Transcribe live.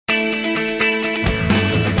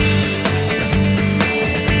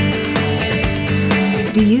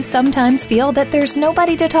you sometimes feel that there's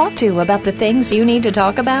nobody to talk to about the things you need to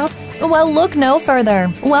talk about? Well, look no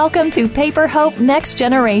further. Welcome to Paper Hope Next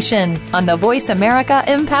Generation on the Voice America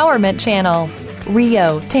Empowerment Channel.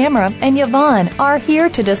 Rio, Tamra, and Yvonne are here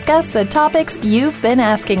to discuss the topics you've been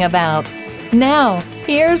asking about. Now,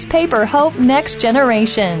 here's Paper Hope Next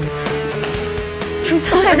Generation.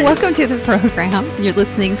 Hi, welcome to the program. You're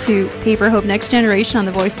listening to Paper Hope Next Generation on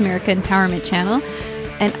the Voice America Empowerment Channel.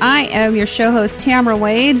 And I am your show host, Tamra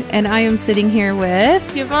Wade, and I am sitting here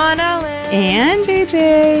with Yvonne Allen and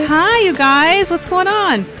JJ. Hi, you guys. What's going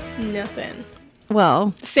on? Nothing.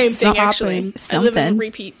 Well, same thing, actually. Something. I live in a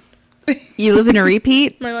repeat. You live in a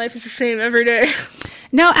repeat? My life is the same every day.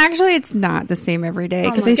 No, actually, it's not the same every day.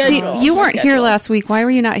 Because you weren't schedule. here last week. Why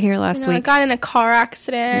were you not here last week? I got in a car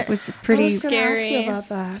accident. It was pretty scary. Ask you about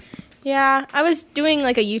that. Yeah, I was doing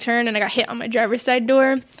like a U-turn and I got hit on my driver's side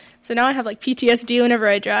door. So now I have like PTSD whenever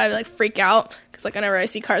I drive. I like freak out because like whenever I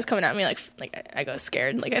see cars coming at me, like I go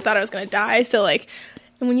scared. Like I thought I was gonna die. So like,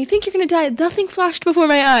 and when you think you're gonna die, nothing flashed before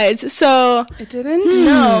my eyes. So It didn't?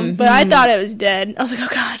 no, but I thought it was dead. I was like,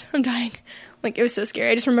 oh god, I'm dying. Like, it was so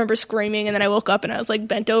scary. I just remember screaming, and then I woke up, and I was, like,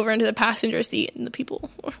 bent over into the passenger seat, and the people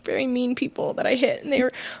were very mean people that I hit, and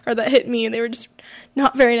that hit me, and they were just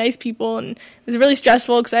not very nice people, and it was really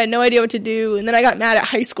stressful because I had no idea what to do, and then I got mad at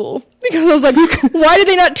high school because I was like, why did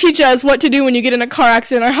they not teach us what to do when you get in a car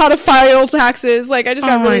accident or how to file taxes? Like, I just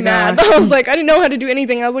got really mad. I was like, I didn't know how to do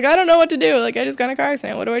anything. I was like, I don't know what to do. Like, I just got in a car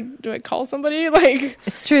accident. What do I call somebody? Like,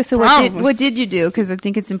 it's true. So what did you do? Because I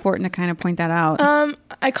think it's important to kind of point that out.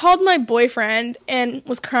 I called my boyfriend and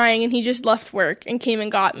was crying, and he just left work and came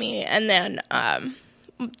and got me. And then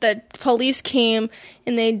the police came,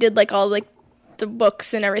 and they did, like, all, like, the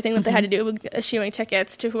books and everything that they had to do with issuing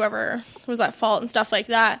tickets to whoever was at fault and stuff like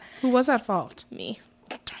that. Who was at fault? Me.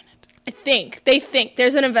 They think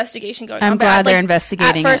there's an investigation going on. I'm glad they're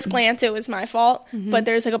investigating. At first glance, it was my fault, but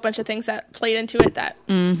there's like a bunch of things that played into it that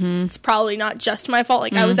it's probably not just my fault.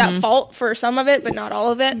 Like I was at fault for some of it, but not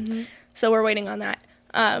all of it. So we're waiting on that.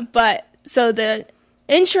 But so the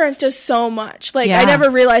insurance does so much. Like I never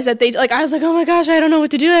realized that they like. I was like, oh my gosh, I don't know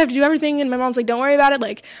what to do. I have to do everything. And my mom's like, don't worry about it.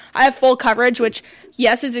 Like I have full coverage, which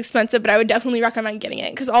yes is expensive, but I would definitely recommend getting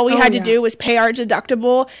it because all we had to do was pay our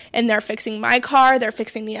deductible, and they're fixing my car. They're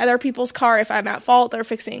fixing the other people's car if I'm at fault.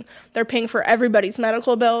 They're paying for everybody's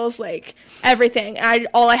medical bills, like everything.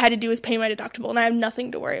 All I had to do was pay my deductible, and I have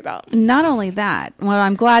nothing to worry about. Not only that, well,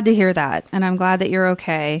 I'm glad to hear that, and I'm glad that you're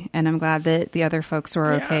okay, and I'm glad that the other folks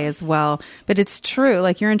were okay as well. But it's true,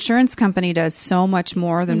 like your insurance company does so much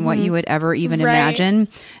more than what you would ever even imagine,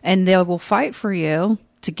 and they will fight for you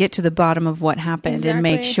to get to the bottom of what happened and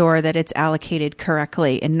make sure that it's allocated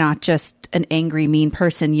correctly and not just an angry, mean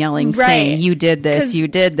person yelling, saying, you did this, you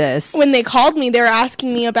did this. When they called me, they were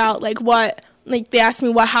asking me about, they asked me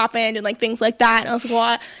what happened and, like, things like that. And I was like,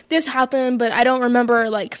 well, this happened, but I don't remember,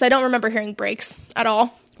 because I don't remember hearing brakes at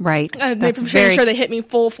all. Right. That's very sure they hit me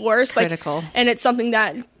full force. Critical. And it's something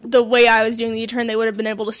that the way I was doing the U-turn, they would have been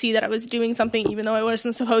able to see that I was doing something even though I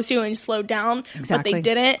wasn't supposed to and slowed down. Exactly. But they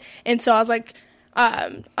didn't. And so I was like,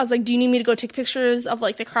 do you need me to go take pictures of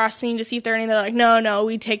like the crash scene to see if they're any? They're like, no,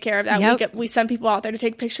 we take care of that. We send people out there to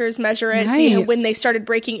take pictures, measure it, see when they started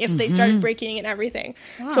braking, if they started braking and everything.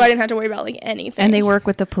 Wow. So I didn't have to worry about like anything. And they work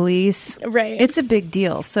with the police. Right. It's a big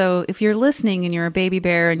deal. So if you're listening and you're a baby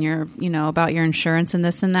bear and you're, about your insurance and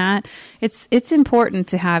this and that, it's important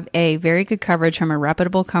to have a very good coverage from a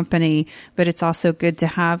reputable company, but it's also good to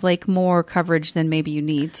have like more coverage than maybe you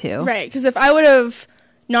need to. Right. Because if I would have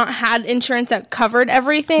not had insurance that covered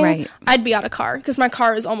everything, I'd be out of car because my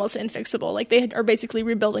car is almost infixable. Like they are basically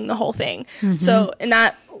rebuilding the whole thing. So, and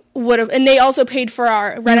that would have, and they also paid for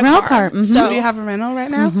our rental car. So do you have a rental right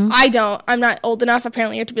now? I don't. I'm not old enough.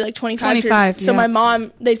 Apparently, you have to be like 25. So my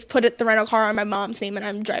mom, they put the rental car on my mom's name, and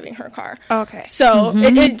I'm driving her car. Okay. So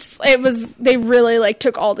they really like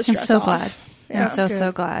took all the stress off. Glad. Yeah, I'm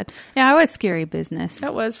so glad. Yeah, it was scary business.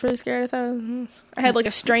 That was pretty scary. I had like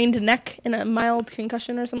a strained neck and a mild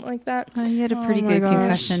concussion or something like that. You had a pretty good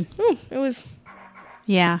concussion. It was.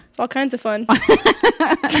 Yeah. It's all kinds of fun. Don't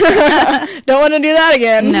want to do that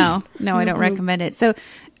again. No, I don't recommend it. So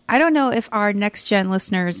I don't know if our next gen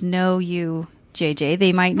listeners know you, JJ.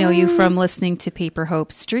 They might know you from listening to Paper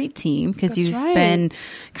Hope Street Team because you've been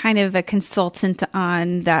kind of a consultant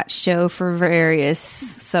on that show for various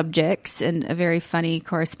subjects and a very funny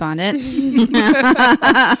correspondent.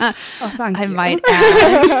 I might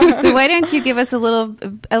add. But why don't you give us a little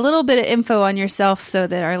bit of info on yourself so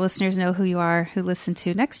that our listeners know who you are who listen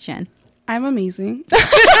to Next Gen? I'm amazing.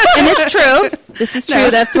 And it's true. This is true. No.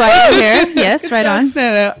 That's why I'm here. Yes, right on.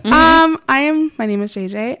 No. Mm-hmm. My name is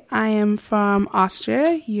JJ. I am from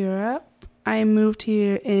Austria, Europe. I moved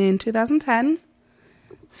here in 2010.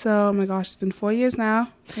 So, oh my gosh, it's been 4 years now.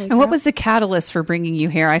 And what was the catalyst for bringing you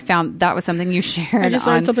here? I found that was something you shared. I just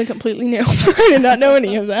learned something completely new. I did not know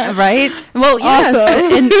any of that. Right? Well, yes.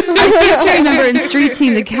 Awesome. And I seem to remember in Street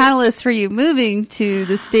Team, the catalyst for you moving to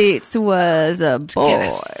the States was a boy. Get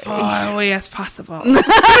as far away as possible.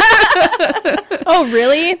 Oh,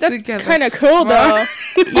 really? That's kind of cool, though.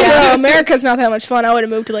 Yeah, America's not that much fun. I would have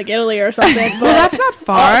moved to like Italy or something. But well, that's not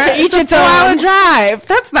far. It's a 4-hour drive.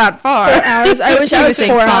 That's not far. 4 hours. I wish I was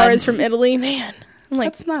 4 hours from Italy. Man, I'm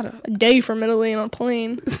like that's not a day from Italy on a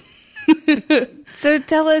plane. So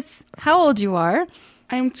tell us how old you are.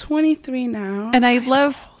 I'm 23 now. And I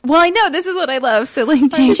love... Well, I know. This is what I love. So,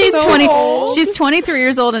 like, Jane, she's so 20. Old. She's 23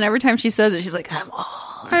 years old, and every time she says it, she's like, I'm old.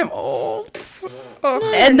 I'm old.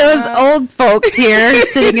 Oh, and those old folks here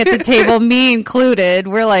sitting at the table, me included,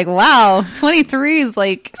 we're like, wow, 23 is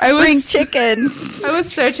like spring chicken. I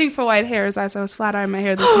was searching for white hairs as I was flat ironing my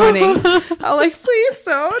hair this morning. I was like, please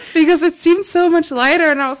don't. Because it seemed so much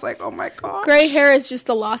lighter, and I was like, oh my God. Gray hair is just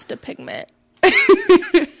the loss of pigment.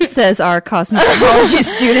 Says our cosmetology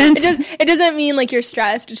student. It doesn't mean like you're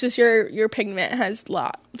stressed. It's just your pigment has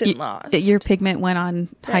been lost. Your pigment went on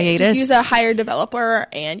hiatus. Just use a higher developer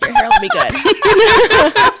and your hair will be good.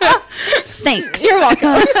 Thanks. You're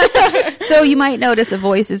welcome. So you might notice a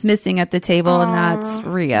voice is missing at the table, and that's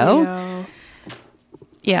Rio.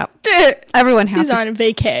 Yeah. Everyone has She's on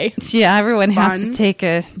vacay. Yeah, everyone has to take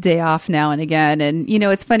a day off now and again. And, you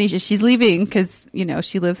know, it's funny. She's leaving because, you know,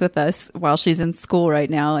 she lives with us while she's in school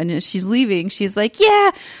right now. And as she's leaving, she's like,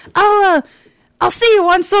 yeah, I'll see you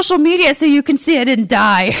on social media so you can see I didn't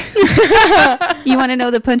die. You want to know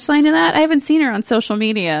the punchline of that? I haven't seen her on social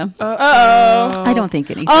media. Uh-oh. I don't think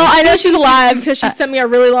anything. Oh, I know she's alive because she sent me a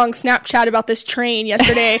really long Snapchat about this train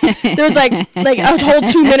yesterday. There was like a whole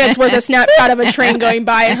 2 minutes worth of Snapchat of a train going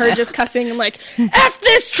by and her just cussing and like, F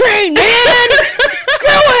this train, man! Screw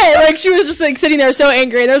it! Like she was just like sitting there so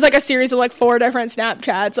angry. There was like a series of like 4 different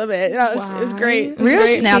Snapchats of it. It was great. Real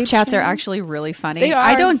Snapchats are actually really funny. They are.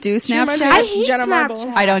 I don't do Snapchat. I hate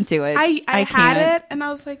Snapchat. I don't do it. I had it and I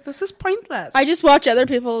was like, this is pointless. I just watch other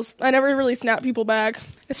people's. I never really snap people back.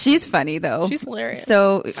 She's funny though. She's hilarious.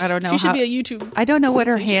 So I don't know. She should be a YouTube. I don't know what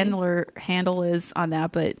her handle is on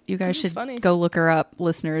that, but you guys should go look her up,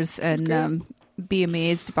 listeners, and be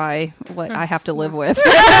amazed by what I have to live with.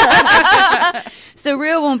 So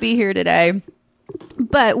Rio won't be here today.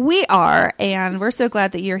 But we are, and we're so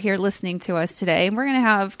glad that you're here listening to us today. And we're going to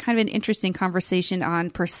have kind of an interesting conversation on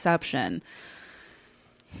perception.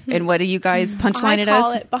 And what do you guys punchline it as? I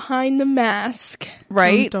call it behind the mask.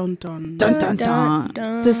 Right? Dun, dun, dun, dun, dun,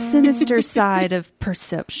 dun. The sinister side of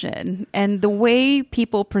perception and the way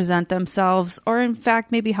people present themselves, or in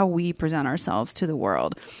fact, maybe how we present ourselves to the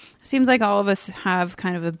world. Seems like all of us have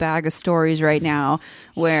kind of a bag of stories right now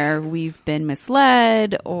where we've been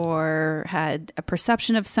misled or had a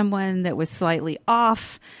perception of someone that was slightly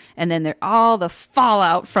off, and then all the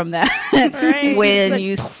fallout from that when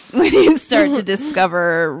you start to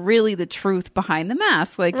discover really the truth behind the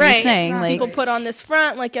mask, like you're saying. So people put on this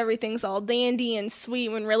front like everything's all dandy and sweet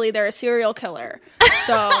when really they're a serial killer.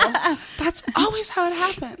 So that's always how it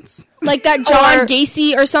happens. Like that John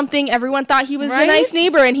Gacy or something, everyone thought he was the nice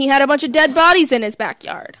neighbor and he had a bunch of dead bodies in his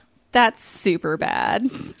backyard. That's super bad.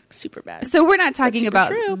 Super bad. So we're not talking about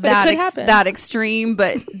that extreme,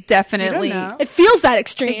 but definitely it feels that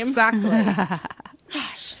extreme. Exactly.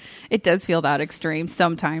 Gosh. It does feel that extreme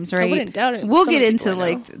sometimes, right? I wouldn't doubt it. We'll get into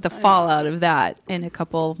like the fallout of that in a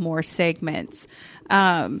couple more segments.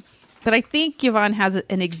 But I think Yvonne has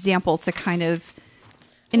an example to kind of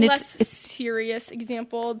it's serious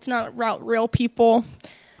example. It's not about real people.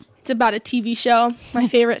 It's about a TV show, my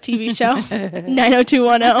favorite TV show,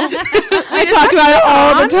 90210. I talk about it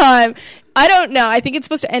all the time. I don't know. I think it's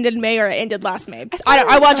supposed to end in May, or it ended last May.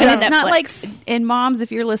 I watch it on Netflix. It's not like, in Moms,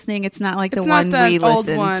 if you're listening, it's not like the one we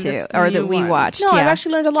listened to or that we watched. No, I've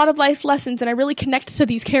actually learned a lot of life lessons, and I really connect to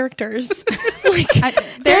these characters.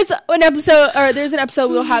 There's an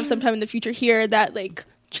episode we'll have sometime in the future here that like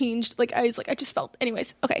changed. Like I just felt.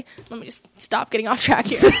 Anyways, okay, let me just stop getting off track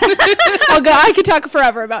here. I could talk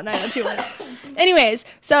forever about 90210. Anyways,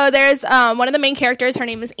 so there's one of the main characters. Her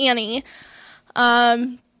name is Annie.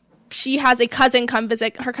 She has a cousin come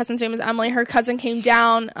visit. Her cousin's name is Emily. Her cousin came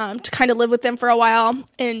down to kind of live with them for a while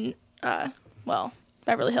in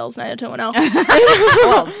Beverly Hills, 90210.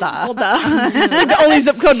 Well, duh. The only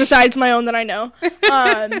zip code besides my own that I know.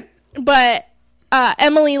 But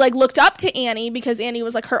Emily like looked up to Annie because Annie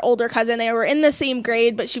was like her older cousin. They were in the same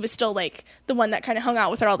grade, but she was still like the one that kind of hung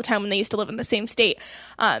out with her all the time when they used to live in the same state.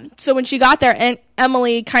 So when she got there, and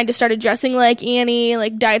Emily kind of started dressing like Annie,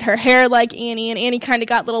 like dyed her hair like Annie, and Annie kind of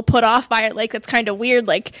got a little put off by it. Like, that's kind of weird.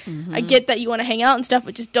 Like, I get that you want to hang out and stuff,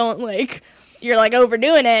 but just don't, like, you're like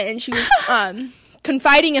overdoing it. And she was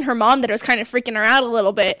confiding in her mom that it was kind of freaking her out a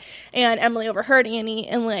little bit. And Emily overheard Annie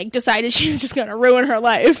and like decided she was just going to ruin her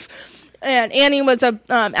life. And Annie was a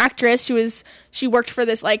actress. She worked for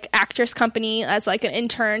this like actress company as like an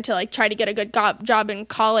intern to like try to get a good job in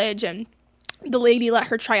college. And the lady let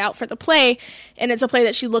her try out for the play, and it's a play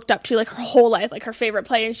that she looked up to like her whole life, like her favorite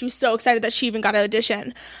play. And she was so excited that she even got an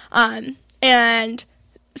audition. And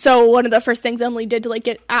so one of the first things Emily did to like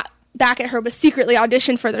get back at her was secretly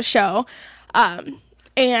audition for the show.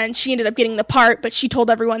 And she ended up getting the part, but she told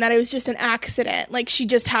everyone that it was just an accident. Like, she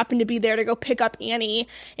just happened to be there to go pick up Annie,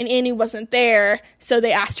 and Annie wasn't there, so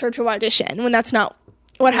they asked her to audition, when that's not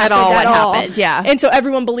what happened at all. Yeah. And so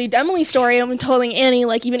everyone believed Emily's story, and when telling Annie,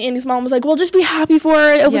 like, even Annie's mom was like, well, just be happy for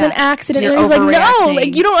her. It was an accident. You're and Annie's like, no,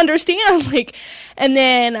 like, you don't understand. Like, and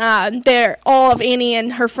then all of Annie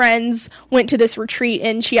and her friends went to this retreat,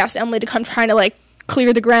 and she asked Emily to come trying to, like,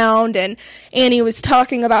 clear the ground. And Annie was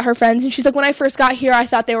talking about her friends, and she's like, when I first got here, I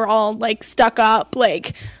thought they were all like stuck up,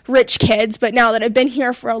 like rich kids, but now that I've been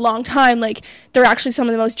here for a long time, like, they're actually some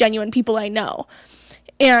of the most genuine people I know.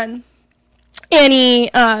 And Annie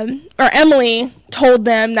or Emily told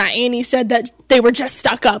them that Annie said that they were just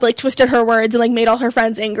stuck up, like twisted her words and like made all her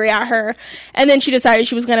friends angry at her. And then she decided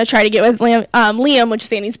she was going to try to get with Liam, which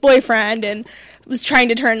is Annie's boyfriend, and was trying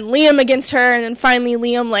to turn Liam against her. And then finally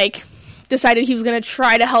Liam like decided he was going to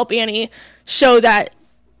try to help Annie show that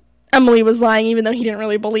Emily was lying, even though he didn't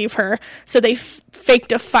really believe her. So they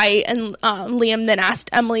faked a fight, and Liam then asked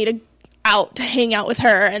Emily to hang out with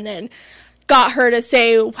her, and then got her to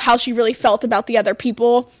say how she really felt about the other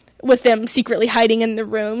people, with them secretly hiding in the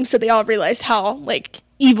room. So they all realized how like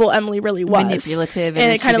evil Emily really was, manipulative,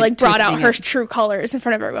 and it kind of like brought out her true colors in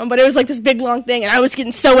front of everyone. But it was like this big long thing, and I was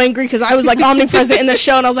getting so angry because I was like omnipresent in the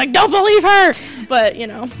show, and I was like, don't believe her. But you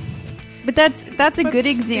know. But that's a good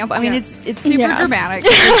example. I mean, it's super dramatic.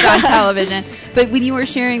 It's on television. But when you were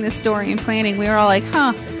sharing this story and planning, we were all like,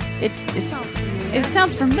 huh, it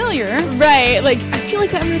sounds familiar. Right. Like, I feel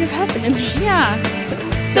like that might have happened to me. Yeah.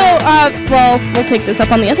 So, well, we'll take this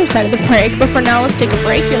up on the other side of the break. But for now, let's take a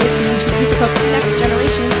break. You're listening to Paper Hope Next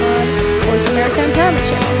Generation on Voice America Empowerment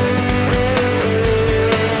Channel.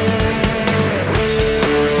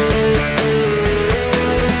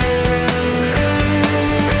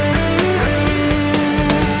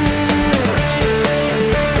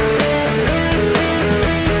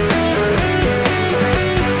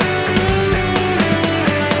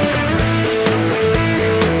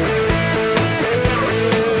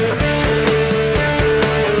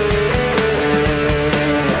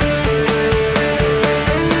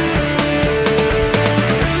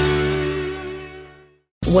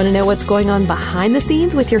 Want to know what's going on behind the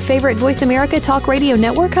scenes with your favorite Voice America Talk Radio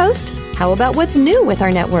Network host? How about what's new with our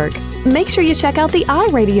network? Make sure you check out the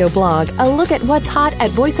iRadio blog, a look at what's hot at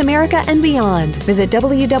Voice America and beyond. Visit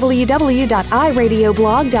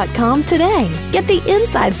www.iradioblog.com today. Get the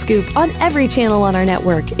inside scoop on every channel on our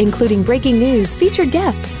network, including breaking news, featured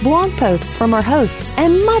guests, blog posts from our hosts,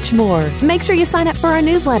 and much more. Make sure you sign up for our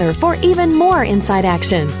newsletter for even more inside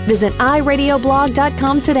action. Visit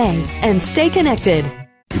iradioblog.com today and stay connected.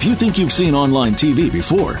 If you think you've seen online TV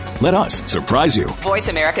before, let us surprise you.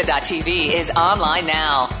 VoiceAmerica.tv is online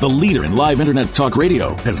now. The leader in live internet talk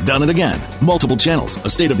radio has done it again. Multiple channels, a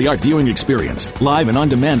state-of-the-art viewing experience, live and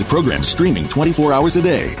on-demand programs streaming 24 hours a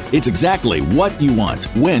day. It's exactly what you want,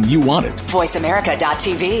 when you want it.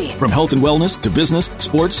 VoiceAmerica.tv. From health and wellness to business,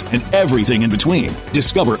 sports, and everything in between.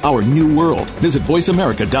 Discover our new world. Visit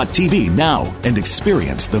VoiceAmerica.tv now and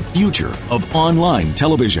experience the future of online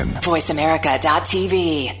television.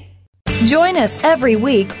 VoiceAmerica.tv. Join us every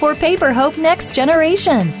week for Paper Hope Next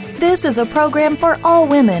Generation. This is a program for all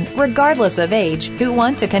women, regardless of age, who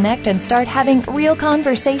want to connect and start having real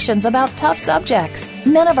conversations about tough subjects.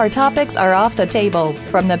 None of our topics are off the table.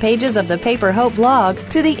 From the pages of the Paper Hope blog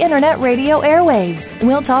to the internet radio airwaves,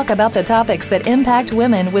 we'll talk about the topics that impact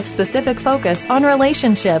women with specific focus on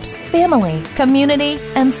relationships, family, community,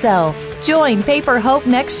 and self. Join Paper Hope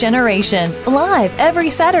Next Generation live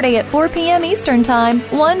every Saturday at 4 p.m. Eastern Time,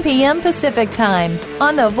 1 p.m. Pacific Time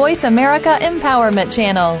on the Voice America Empowerment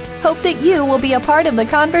Channel. Hope that you will be a part of the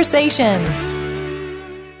conversation.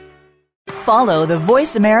 follow the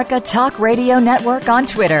Voice America Talk Radio Network on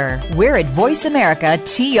Twitter. We're at Voice America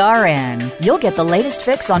TRN. You'll get the latest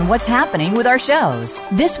fix on what's happening with our shows,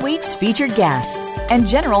 this week's featured guests, and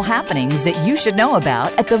general happenings that you should know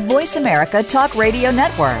about at the Voice America Talk Radio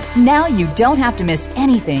Network. Now you don't have to miss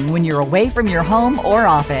anything when you're away from your home or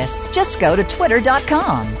office. Just go to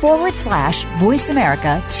twitter.com/Voice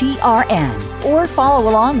America TRN or follow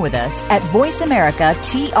along with us at Voice America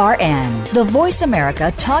TRN, the Voice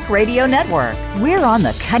America Talk Radio Network. We're on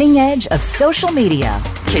the cutting edge of social media.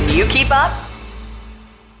 Can you keep up?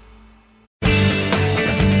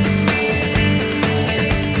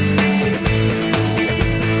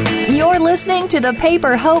 You're listening to the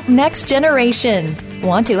Paper Hope Next Generation.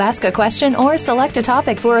 Want to ask a question or select a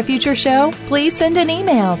topic for a future show? Please send an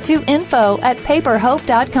email to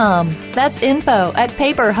info@paperhope.com. That's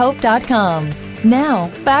info@paperhope.com. Now,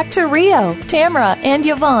 back to Rio, Tamra, and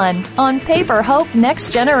Yvonne on Paper Hope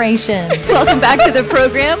Next Generation. Welcome back to the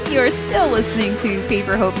program. You're still listening to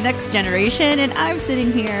Paper Hope Next Generation, and I'm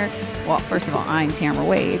sitting here. Well, first of all, I'm Tamra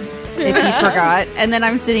Wade, if you forgot. And then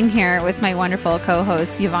I'm sitting here with my wonderful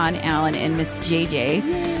co-hosts, Yvonne Allen and Miss JJ.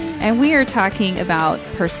 And we are talking about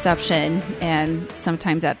perception and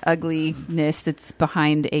sometimes that ugliness that's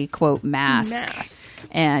behind a, quote, mask.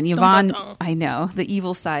 And Yvonne, I know, the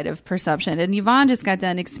evil side of perception. And Yvonne just got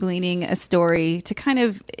done explaining a story to kind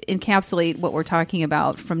of encapsulate what we're talking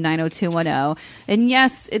about from 90210. And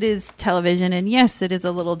yes, it is television. And yes, it is a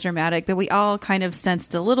little dramatic. But we all kind of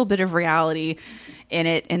sensed a little bit of reality in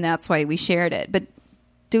it. And that's why we shared it. But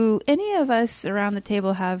do any of us around the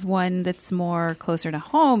table have one that's more closer to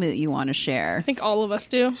home that you want to share? I think all of us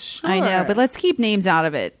do. Sure. I know, but let's keep names out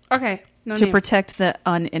of it. Okay. No to names. protect the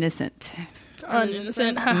uninnocent.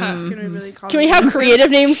 Unnocent. Can we really call Can we them have innocent?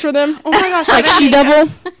 creative names for them? Oh my gosh. Like She-Devil?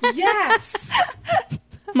 Yes.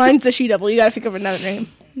 Mine's the She-Devil. You gotta think of another name.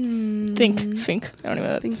 Think. I don't even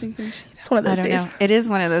know. Think. It's one of I those don't days. know. It is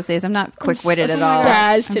one of those days. I'm not quick-witted at all.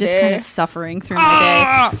 surprised I'm just today. kind of suffering through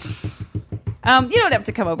my day. You don't have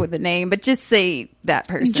to come up with a name, but just say that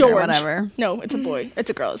person George. or whatever. No, it's a boy.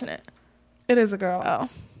 It's a girl, isn't it? It is a girl. Oh.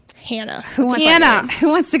 Hannah. Who wants Hannah. Who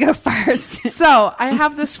wants to go first? So I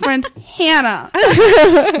have this friend, Hannah.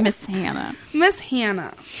 Miss Hannah. Miss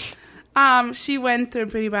Hannah. She went through a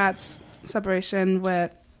pretty bad separation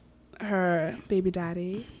with her baby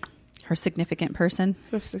daddy. Her significant person.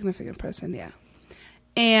 Her significant person, yeah.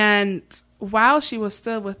 And while she was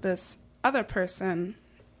still with this other person,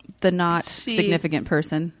 The not significant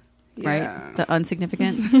person, Yeah. right? The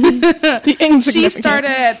unsignificant. The insignificant. she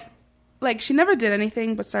started, she never did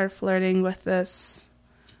anything but started flirting with this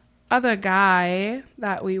other guy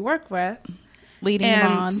that we work with.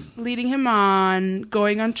 Leading him on,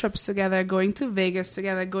 going on trips together, going to Vegas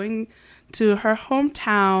together, going to her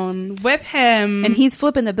hometown with him. And he's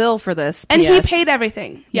flipping the bill for this. And he PS. paid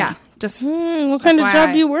everything. Yeah. Just what kind of FYI.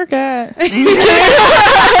 job do you work at? Hook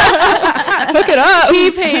it up.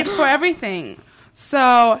 He paid for everything.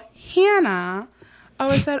 So Hannah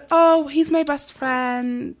always said, "Oh, he's my best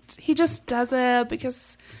friend. He just does it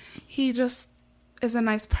because he just is a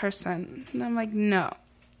nice person." And I'm like, "No,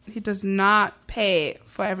 he does not pay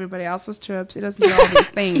for everybody else's trips. He doesn't do all these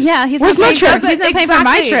things." Yeah, he's Where's not my paying trip? He's not paying for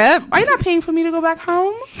my trip. Are you not paying for me to go back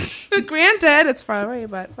home? Granted, it's far away,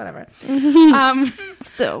 but whatever.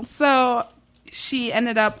 Still. So she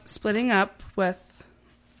ended up splitting up with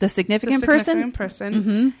The significant person?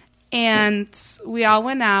 Mm-hmm. And we all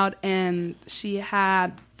went out, and she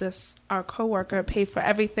had our coworker pay for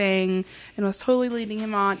everything and was totally leading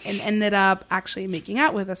him on, and ended up actually making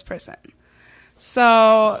out with this person.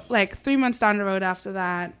 So 3 months down the road after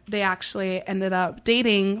that, they actually ended up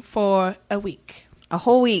dating for a week. A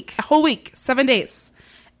whole week. 7 days.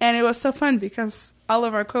 And it was so fun because all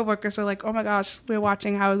of our coworkers are like, "Oh my gosh, we're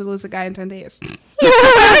watching How to Lose a Guy in 10 Days.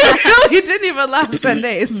 It really didn't even last 10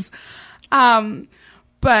 days.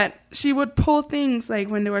 But she would pull things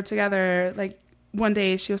when they were together. One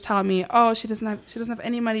day she was telling me, "Oh, she doesn't have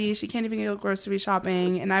any money. She can't even go grocery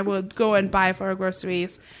shopping." And I would go and buy for her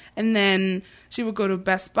groceries. And then she would go to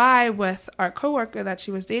Best Buy with our coworker that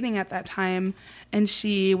she was dating at that time. And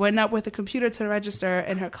she went up with a computer to the register,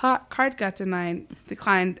 and her card got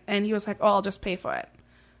declined. And he was like, "Oh, I'll just pay for it."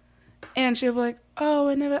 And she would be like, "Oh,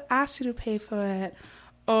 I never asked you to pay for it."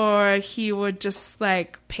 Or he would just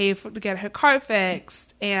pay to get her car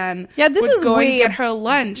fixed, and this would is go way and get her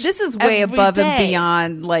lunch. This is way every above day. and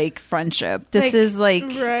beyond friendship. This is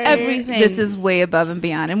everything. This is way above and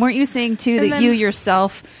beyond. And weren't you saying too that you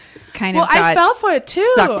yourself kind of I fell for it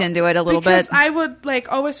too. Sucked into it a little bit. Because I would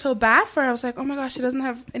like always feel bad for her. I was like, oh my gosh, she doesn't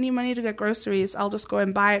have any money to get groceries. I'll just go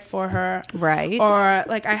and buy it for her. Right. Or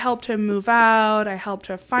like I helped her move out. I helped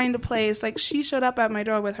her find a place. Like she showed up at my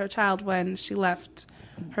door with her child when she left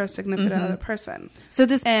her significant other person. So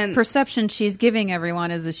this perception she's giving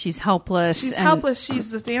everyone is that she's helpless. She's helpless.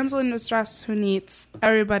 She's this damsel in distress who needs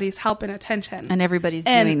everybody's help and attention. And everybody's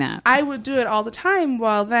doing that. I would do it all the time.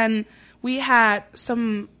 Well, then we had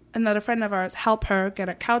another friend of ours help her get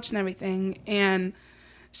a couch and everything. And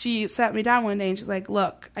she sat me down one day and she's like,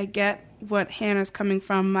 look, I get what Hannah's coming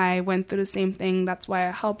from. I went through the same thing. That's why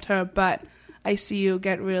I helped her. But I see you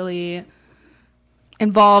get really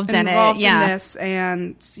involved in this,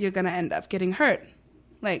 and you're gonna end up getting hurt.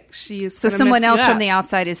 Like she's so someone else from the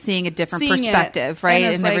outside is seeing a different perspective, right?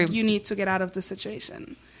 And it's like you need to get out of the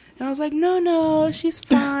situation. And I was like, no, she's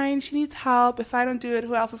fine. She needs help. If I don't do it,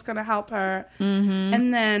 who else is gonna help her?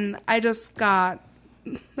 And then I just got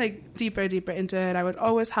like deeper into it. I would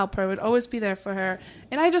always help her, would always be there for her,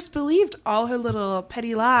 and I just believed all her little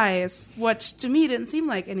petty lies, which to me didn't seem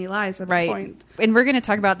like any lies at the point. And we're going to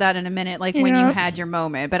talk about that in a minute, like when you had your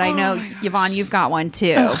moment. But I know, Yvonne, you've got one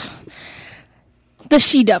too. The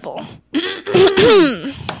she-devil.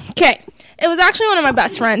 Okay. It was actually one of my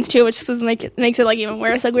best friends too, which makes it like even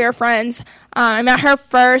worse. Like we were friends. I met her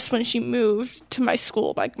first when she moved to my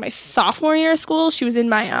school, like my sophomore year of school. She was in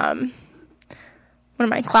my one of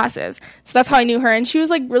my classes, so that's how I knew her. And she was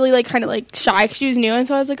like really like kind of like shy because she was new, and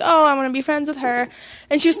so I was like, oh, I want to be friends with her.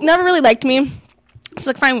 And she was never really liked me, so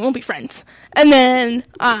like fine, we won't be friends. And then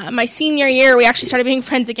my senior year, we actually started being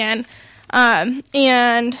friends again,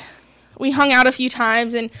 and we hung out a few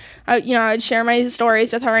times, and I'd share my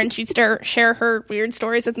stories with her, and she'd share her weird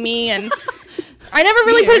stories with me. And I never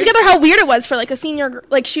really put it together how weird it was for like a senior.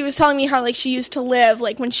 Like she was telling me how like she used to live,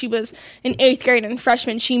 like when she was in 8th grade and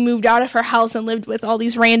freshman, she moved out of her house and lived with all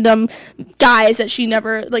these random guys that she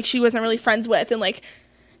wasn't really friends with, and like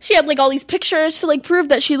she had like all these pictures to like prove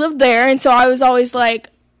that she lived there. And so I was always like,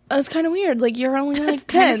 that's kind of weird. Like you're only like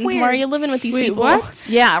 10. Why are you living with these people? What?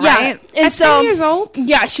 Yeah, right. And at so 10 years old.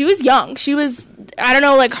 Yeah, she was young. She was. I don't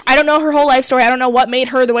know. Like I don't know her whole life story. I don't know what made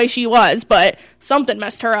her the way she was, but something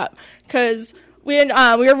messed her up because. We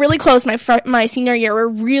were really close my senior year. We were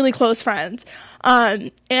really close friends.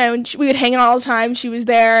 And we would hang out all the time. She was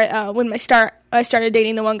there when I started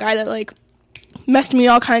dating the one guy that like messed me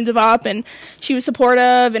all kinds of up, and she was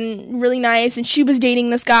supportive and really nice. And she was dating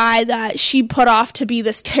this guy that she put off to be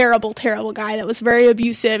this terrible, terrible guy that was very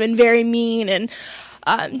abusive and very mean, and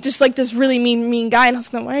just like this really mean guy. And I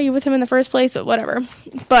was like, why are you with him in the first place? But whatever.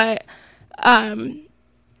 But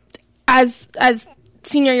as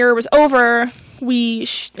senior year was over, we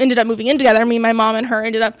ended up moving in together. Me, my mom, and her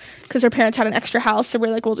ended up, because her parents had an extra house, so we're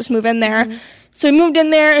like, we'll just move in there. Mm-hmm. So we moved in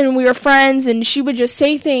there, and we were friends, and she would just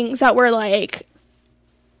say things that were like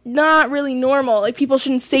not really normal. Like people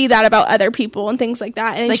shouldn't say that about other people and things like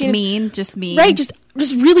that. And like just mean, right? Just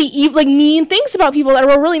really like mean things about people that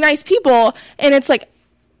were really nice people. And it's like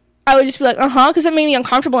I would just be like, because it made me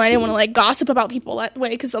uncomfortable, and I didn't want to like gossip about people that way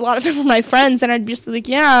because a lot of them were my friends, and I'd just be like,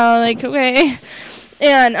 yeah, like okay.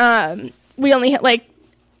 And we only had like,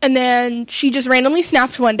 and then she just randomly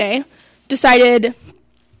snapped one day, decided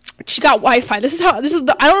she got Wi-Fi. I don't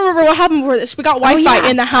remember what happened before this. We got Wi-Fi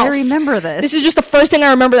in the house. I remember this. This is just the first thing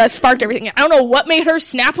I remember that sparked everything. I don't know what made her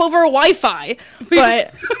snap over Wi-Fi,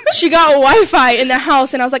 but she got Wi-Fi in the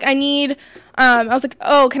house, and I was like, I was like,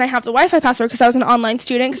 oh, can I have the Wi-Fi password? Because I was an online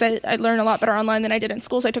student, because I learned a lot better online than I did in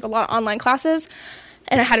school, so I took a lot of online classes.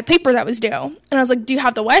 And I had a paper that was due. And I was like, do you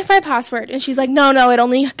have the Wi-Fi password? And she's like, no, it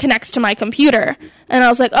only connects to my computer. And I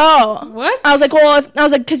was like, oh. What? I was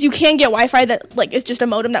like, because you can get Wi-Fi that, like, is just a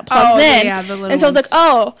modem that plugs in. Yeah, the little and so I was like,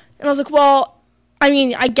 oh. And I was like, well, I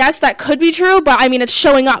mean, I guess that could be true, but, I mean, it's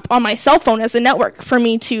showing up on my cell phone as a network for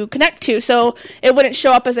me to connect to. So it wouldn't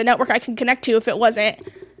show up as a network I can connect to if it wasn't,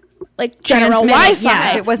 like, general Wi-Fi.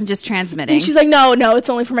 Yeah, it wasn't just transmitting. And she's like, no, it's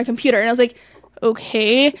only for my computer. And I was like,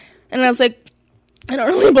 okay. And I was like, I don't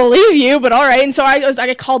really believe you, but all right. And so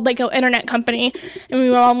I called like an internet company, and my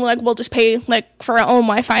mom was like, we'll just pay like for our own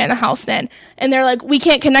Wi-Fi in the house then. And they're like, we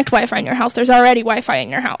can't connect Wi-Fi in your house. There's already Wi-Fi in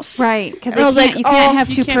your house. Right. Because you can't have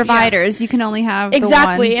two providers. Yeah. You can only have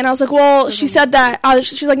exactly. The one. And I was like, well, she said that. I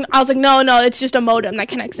was like, no, it's just a modem that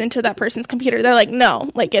connects into that person's computer. They're like,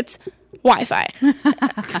 no, like it's Wi-Fi. And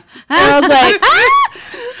I was like,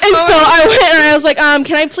 and so I went and I was like,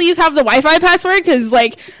 can I please have the Wi-Fi password? Because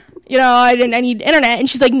like, I need internet. And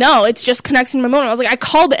she's like, no, it's just connects to my modem. I was like, I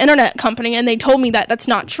called the internet company and they told me that that's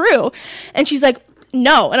not true. And she's like,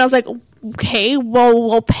 no. And I was like, okay, well,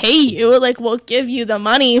 we'll pay you. Like, we'll give you the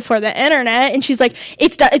money for the internet. And she's like,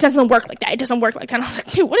 it doesn't work like that. It doesn't work like that. And I was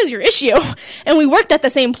like, dude, what is your issue? And we worked at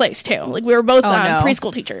the same place, too. Like, we were both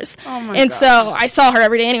preschool teachers. Oh, my and gosh. so I saw her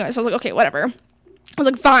every day anyway. So I was like, okay, whatever. I was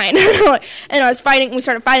like, fine. And I was fighting. We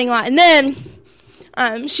started fighting a lot. And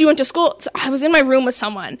then she went to school. So I was in my room with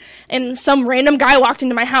someone, and some random guy walked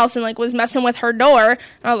into my house and like was messing with her door. And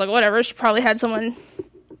I was like, whatever. She probably had someone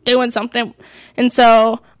doing something. And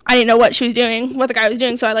so I didn't know what she was doing, what the guy was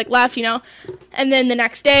doing. So I like left, you know. And then the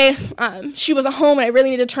next day, she wasn't home, and I really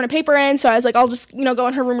needed to turn a paper in. So I was like, I'll just, you know, go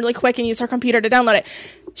in her room really quick and use her computer to download it.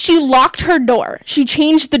 She locked her door. She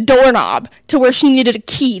changed the doorknob to where she needed a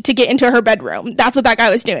key to get into her bedroom. That's what that guy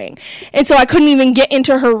was doing. And so I couldn't even get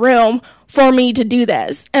into her room for me to do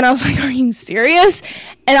this. And I was like, are you serious?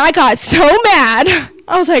 And I got so mad.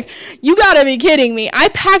 I was like, you gotta be kidding me. I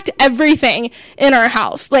packed everything in our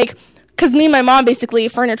house. Like, because me and my mom basically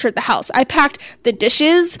furnitured the house. I packed the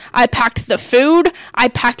dishes. I packed the food. I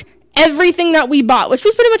packed everything that we bought, which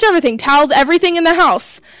was pretty much everything. Towels, everything in the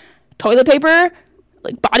house. Toilet paper,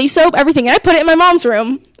 like body soap, everything. And I put it in my mom's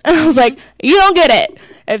room. And I was like, you don't get it.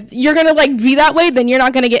 If you're going to like be that way, then you're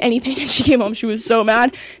not going to get anything. And she came home. She was so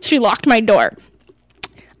mad. She locked my door.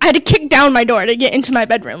 I had to kick down my door to get into my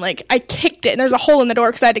bedroom. Like, I kicked it, and there's a hole in the door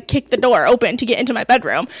because I had to kick the door open to get into my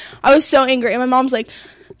bedroom. I was so angry. And my mom's like,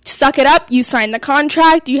 suck it up. You signed the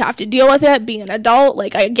contract. You have to deal with it. Be an adult.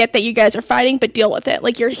 Like, I get that you guys are fighting, but deal with it.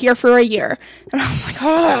 Like, you're here for a year. And I was like,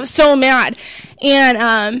 oh, I was so mad.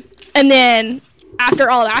 And then after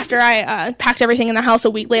I packed everything in the house, a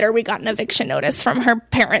week later, we got an eviction notice from her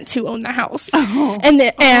parents who owned the house. Oh.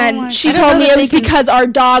 And she told me it was because our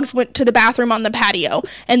dogs went to the bathroom on the patio,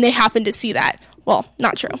 and they happened to see that. Well,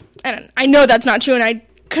 not true. And I know that's not true, and I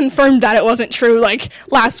confirmed that it wasn't true, like,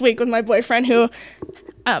 last week with my boyfriend, who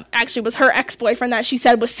actually was her ex-boyfriend that she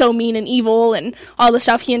said was so mean and evil and all this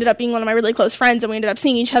stuff. He ended up being one of my really close friends, and we ended up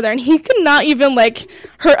seeing each other, and he could not even, like,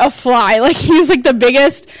 hurt a fly. Like, he's, like, the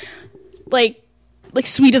biggest, like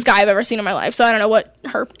sweetest guy I've ever seen in my life. So I don't know what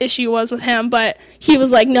her issue was with him, but he was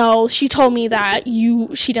like, no, she told me that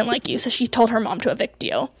she didn't like you, so she told her mom to evict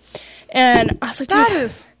you. And I was like,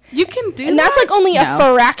 dude, you can do and that? that's like only a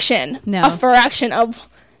fraction of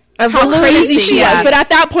how crazy she was. But at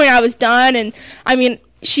that point I was done. And I mean,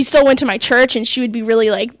 she still went to my church, and she would be really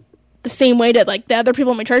like the same way to like the other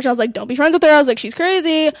people in my church. And I was like, don't be friends with her. I was like, she's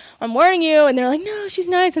crazy. I'm warning you. And they're like, no, she's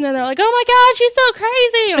nice. And then they're like, oh my God, she's so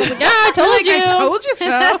crazy. And I was like, yeah, I told you. I told you so.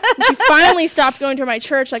 And she finally stopped going to my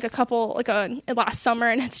church like last summer.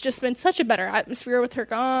 And it's just been such a better atmosphere with her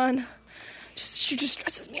gone. She just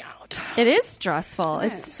stresses me out. It is stressful.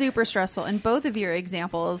 It's super stressful. And both of your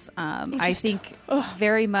examples, I think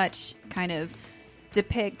very much kind of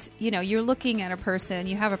depict, you know, you're looking at a person,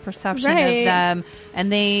 you have a perception of them, and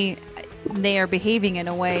they are behaving in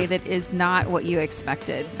a way that is not what you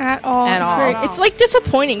expected at all. It's like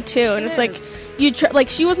disappointing too, and it's like like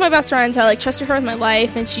she was my best friend, so I like trusted her with my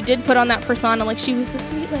life, and she did put on that persona, like she was the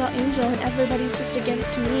sweet little angel, and everybody's just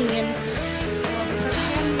against me. And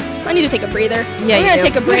I need to take a breather. Yeah, I'm gonna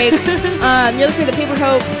take a break. You're listening to Paper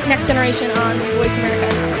Hope Next Generation on Voice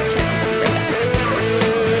America Network channel.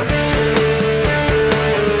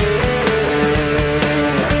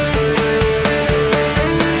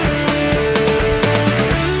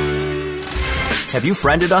 Have you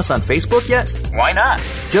friended us on Facebook yet? Why not?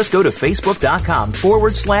 Just go to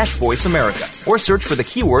facebook.com/Voice America or search for the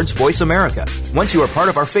keywords Voice America. Once you are part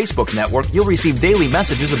of our Facebook network, you'll receive daily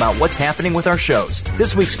messages about what's happening with our shows,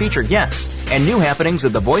 this week's featured guests, and new happenings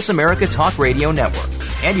of the Voice America Talk Radio Network.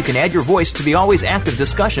 And you can add your voice to the always active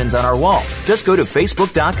discussions on our wall. Just go to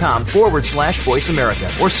facebook.com/Voice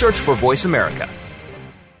America or search for Voice America.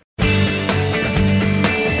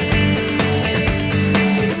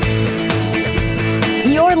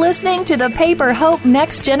 You're listening to the Paper Hope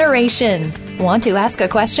Next Generation. Want to ask a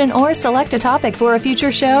question or select a topic for a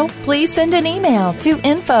future show? Please send an email to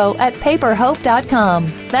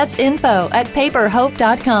info@paperhope.com. That's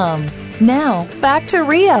info@paperhope.com. Now, back to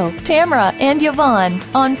Rio, Tamra, and Yvonne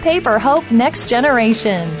on Paper Hope Next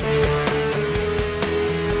Generation.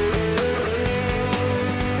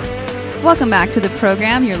 Welcome back to the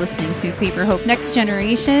program. You're listening to Paper Hope Next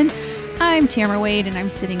Generation. I'm Tamra Wade, and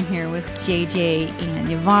I'm sitting here with JJ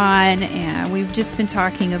and Yvonne, and we've just been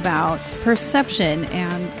talking about perception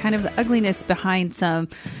and kind of the ugliness behind some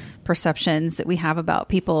perceptions that we have about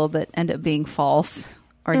people that end up being false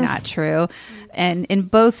or not true. And in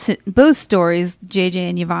both stories JJ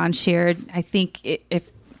and Yvonne shared, I think if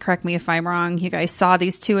correct me if I'm wrong, you guys saw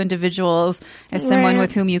these two individuals as someone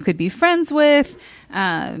with whom you could be friends with.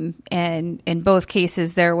 And in both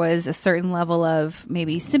cases, there was a certain level of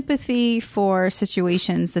maybe sympathy for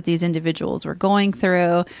situations that these individuals were going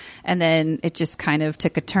through. And then it just kind of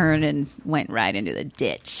took a turn and went right into the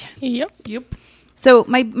ditch. Yep. So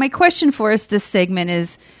my question for us this segment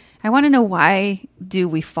is, I want to know, why do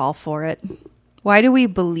we fall for it? Why do we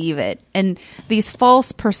believe it? And these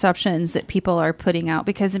false perceptions that people are putting out,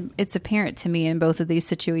 because it's apparent to me in both of these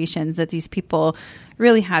situations that these people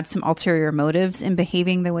really had some ulterior motives in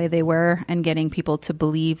behaving the way they were and getting people to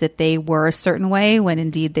believe that they were a certain way when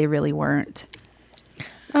indeed they really weren't.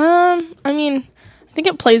 I mean, I think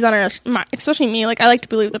it plays on especially me. Like, I like to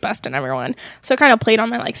believe the best in everyone. So it kind of played on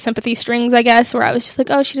my, like, sympathy strings, I guess, where I was just like,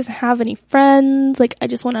 oh, she doesn't have any friends. Like, I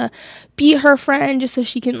just want to be her friend just so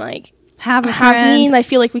she can, like, have me. And I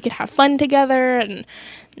feel like we could have fun together. And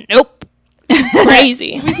nope.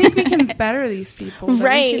 Crazy. We think we can better these people.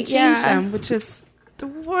 Right. We can change them, which is the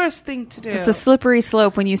worst thing to do. It's a slippery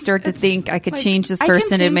slope when you start to think, I could change this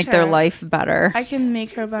person and make their life better. I can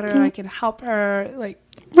make her better. I can help her. Like,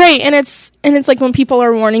 right, and it's like when people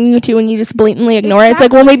are warning you to and you just blatantly ignore it. It's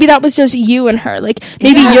like, well, maybe that was just you and her. Like,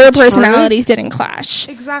 maybe your personalities didn't clash.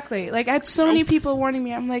 Exactly. Like, I had so many people warning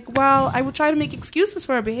me. I'm like, well, I would try to make excuses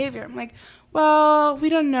for her behavior. I'm like, well, we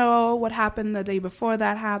don't know what happened the day before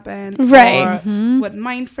that happened. Right. Or what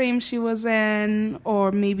mind frame she was in.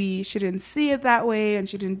 Or maybe she didn't see it that way and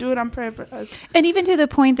she didn't do it on purpose. And even to the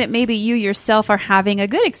point that maybe you yourself are having a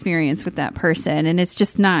good experience with that person and it's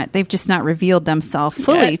just not, they've just not revealed themselves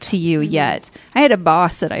fully to you yet. I had a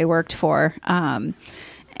boss that I worked for,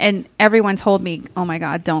 and everyone told me, oh my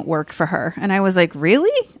God, don't work for her. And I was like,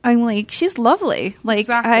 really? I'm like, she's lovely. Like,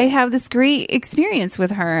 I have this great experience with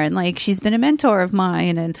her, and like, she's been a mentor of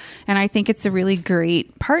mine, and I think it's a really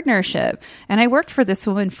great partnership. And I worked for this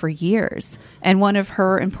woman for years. And one of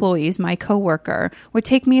her employees, my coworker, would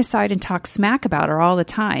take me aside and talk smack about her all the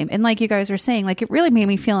time. And like you guys were saying, like, it really made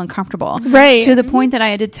me feel uncomfortable. Right. To the point that I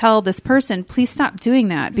had to tell this person, please stop doing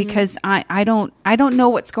that, because I don't know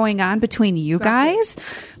what's going on between you guys,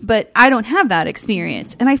 but I don't have that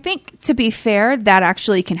experience. And I think, to be fair, that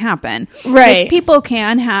actually can happen. Right. Like, people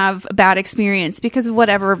can have a bad experience because of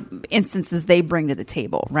whatever instances they bring to the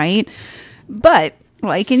table, right? But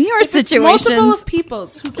like in your situation, multiple of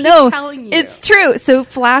people's who keep telling you. It's true. So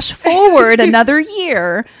flash forward another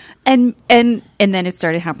year, and then it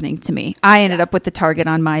started happening to me. I ended up with the target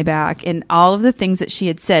on my back, and all of the things that she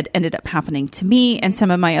had said ended up happening to me and some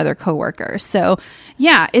of my other coworkers. So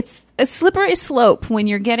yeah, it's a slippery slope when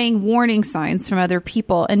you're getting warning signs from other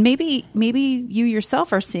people, and maybe you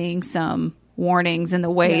yourself are seeing some warnings in the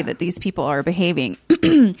way that these people are behaving.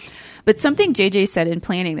 But something JJ said in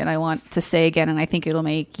planning that I want to say again, and I think it'll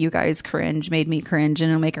make you guys cringe, made me cringe, and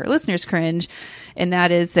it'll make our listeners cringe, and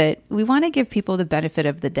that is that we want to give people the benefit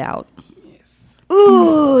of the doubt. Yes.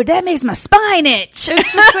 Ooh, that makes my spine itch.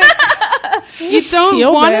 It's just like, you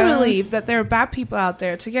don't want to believe that there are bad people out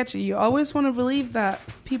there to get you. You always want to believe that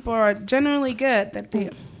people are generally good, that they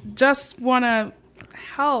just want to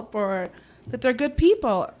help, or that they're good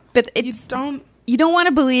people. But you don't want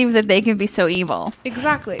to believe that they can be so evil.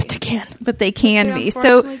 Exactly. But they can be.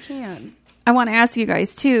 So I want to ask you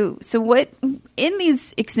guys too. So what, in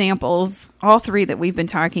these examples, all three that we've been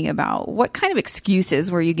talking about, what kind of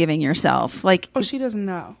excuses were you giving yourself? Like, oh, she doesn't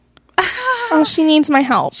know. Oh, she needs my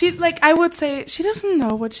help. I would say she doesn't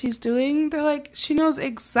know what she's doing. They're like, she knows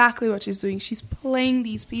exactly what she's doing. She's playing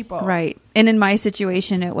these people. Right. And in my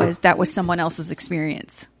situation, that was someone else's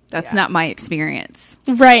experience. That's not my experience.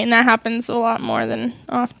 Right, and that happens a lot more than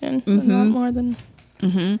often. A lot more than...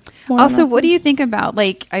 Also, what do you think about,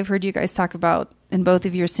 like, I've heard you guys talk about in both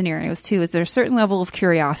of your scenarios too, is there a certain level of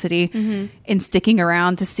curiosity in sticking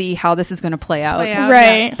around to see how this is going to play out?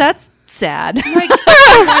 Right. Yes. That's sad. Like,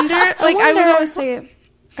 I would always say,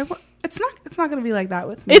 it's not going to be like that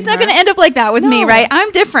with me. It's not going to end up like that with me, right?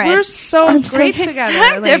 I'm different. We're so great together.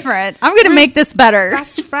 I'm different. I'm going to make this better.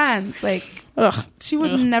 Best friends. Like, she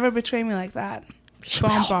would never betray me like that. She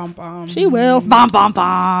will. Bomb, bomb,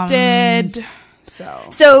 bomb. Dead.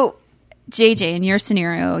 So, JJ, in your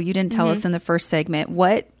scenario, you didn't tell us in the first segment,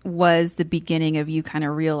 what was the beginning of you kind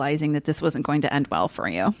of realizing that this wasn't going to end well for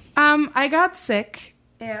you? I got sick.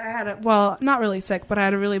 And I had not really sick, but I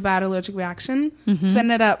had a really bad allergic reaction. So I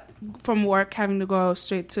ended up from work having to go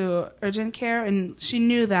straight to urgent care. And she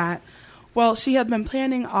knew that. Well, she had been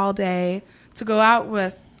planning all day to go out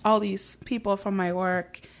with all these people from my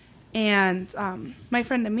work. And my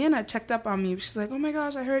friend Amanda checked up on me. She's like, oh my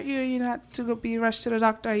gosh, I hurt you. You had to go be rushed to the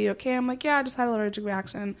doctor. Are you okay? I'm like, yeah, I just had an allergic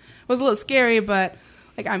reaction. It was a little scary, but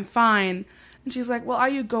like, I'm fine. And she's like, well, are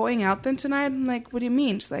you going out then tonight? I'm like, what do you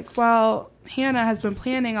mean? She's like, well, Hannah has been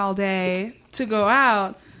planning all day to go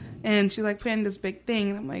out. And she like planned this big thing.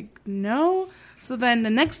 And I'm like, no. So then the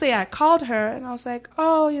next day I called her and I was like,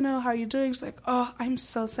 oh, you know, how are you doing? She's like, oh, I'm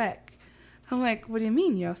so sick. I'm like, what do you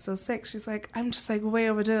mean you're so sick? She's like, I'm just like way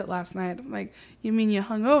overdid it last night. I'm like, you mean you're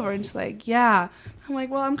hungover? And she's like, yeah. I'm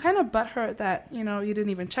like, well, I'm kind of butthurt that, you know, you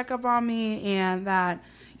didn't even check up on me and that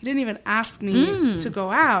you didn't even ask me to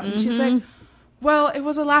go out. And she's like, well, it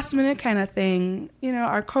was a last minute kind of thing. You know,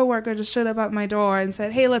 our coworker just showed up at my door and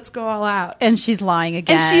said, hey, let's go all out. And she's lying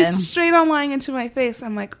again. And she's straight on lying into my face.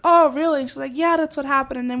 I'm like, oh, really? And she's like, yeah, that's what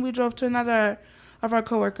happened. And then we drove to another of our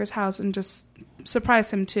coworkers' house and just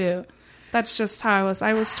surprised him too. That's just how I was.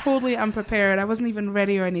 I was totally unprepared. I wasn't even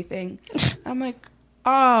ready or anything. I'm like,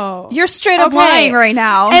 oh. You're straight up lying right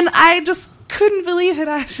now. And I just couldn't believe it.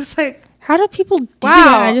 I was just like, how do people do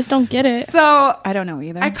that? I just don't get it. So I don't know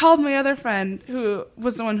either. I called my other friend who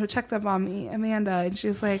was the one who checked up on me, Amanda, and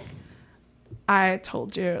she's like, I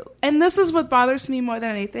told you. And this is what bothers me more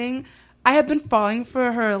than anything. I have been falling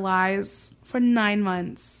for her lies for 9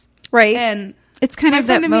 months. Right. And it's kind of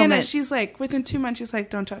that Amanda, moment. She's like, within 2 months, she's like,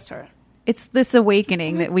 don't trust her. It's this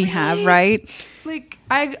awakening that we have, right? Like,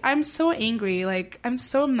 I'm so angry. Like, I'm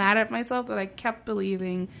so mad at myself that I kept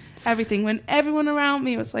believing everything when everyone around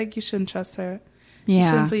me was like, you shouldn't trust her. Yeah. You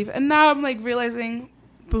shouldn't believe. And now I'm like realizing,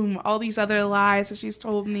 boom, all these other lies that she's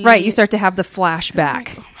told me. Right. You start to have the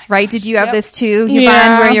flashback. Like, right? Did you have this too, Yvonne,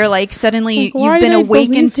 Yeah. where you're like, suddenly you've been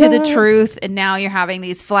awakened to the truth and now you're having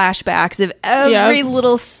these flashbacks of every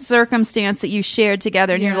little circumstance that you shared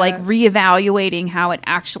together and you're like reevaluating how it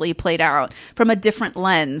actually played out from a different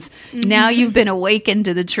lens. Now you've been awakened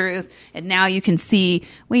to the truth and now you can see,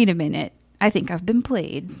 wait a minute, I think I've been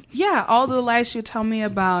played. Yeah, all the lies she would tell me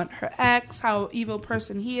about her ex, how evil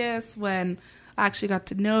person he is when I actually got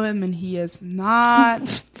to know him and he is not. I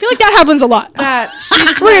feel like that happens a lot. That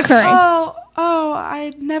she's reoccurring. Like, oh,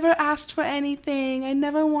 I never asked for anything. I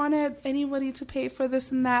never wanted anybody to pay for this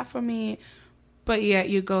and that for me. But yet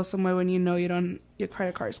you go somewhere when you know your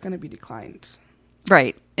credit card is going to be declined.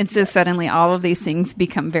 Right. And so suddenly all of these things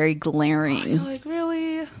become very glaring. You're like,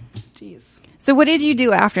 really? Jeez. So what did you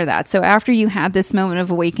do after that? So after you had this moment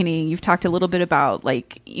of awakening, you've talked a little bit about,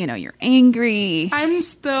 like, you know, you're angry. I'm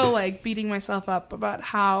still, like, beating myself up about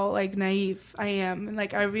how, like, naive I am. And,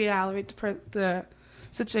 like, I reevaluate the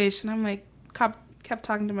situation. I'm, like, kept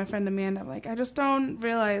talking to my friend Amanda. I'm like, I just don't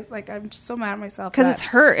realize, like, I'm just so mad at myself. Because it's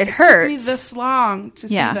hurt. It hurts. Took me this long to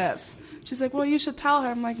see this. She's like, well, you should tell her.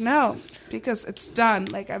 I'm like, no, because it's done.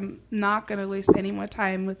 Like, I'm not going to waste any more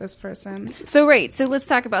time with this person. So, right. So let's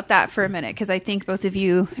talk about that for a minute, because I think both of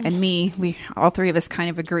you and me, all three of us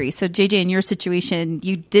kind of agree. So, JJ, in your situation,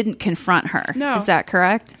 you didn't confront her. No. Is that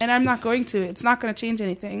correct? And I'm not going to. It's not going to change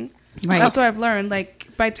anything. Right. That's what I've learned. Like,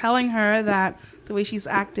 by telling her that the way she's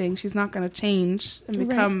acting, she's not going to change and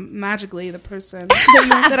become magically the person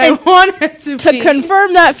that I want her to be. To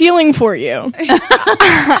confirm that feeling for you.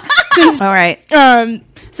 All right.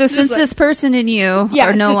 So since this person and you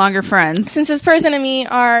are no longer friends. Since this person and me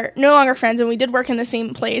are no longer friends and we did work in the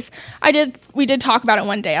same place, we did talk about it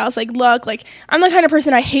one day. I was like, look, like, I'm the kind of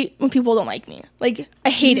person I hate when people don't like me. Like, I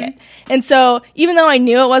hate it. And so even though I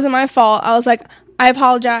knew it wasn't my fault, I was like, I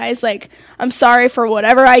apologize. Like, I'm sorry for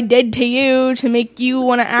whatever I did to you to make you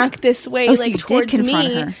want to act this way, so like, you towards did confront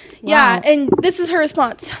me. Her. Wow. Yeah, and this is her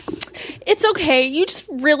response. It's okay. You just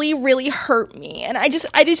really, really hurt me. And I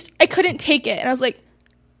couldn't take it. And I was like,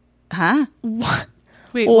 huh? What?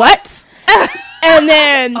 Wait, what? And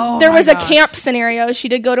then there was a camp scenario. She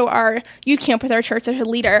did go to our youth camp with our church as a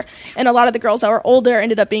leader, and a lot of the girls that were older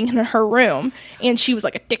ended up being in her room, and she was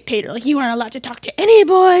like a dictator. Like, you aren't allowed to talk to any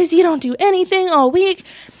boys. You don't do anything all week.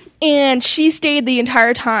 And she stayed the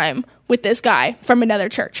entire time with this guy from another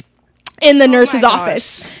church in the nurse's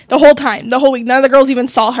office the whole time, the whole week. None of the girls even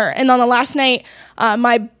saw her. And on the last night,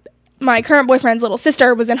 my current boyfriend's little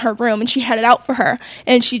sister was in her room, and she had it out for her,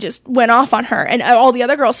 and she just went off on her. And all the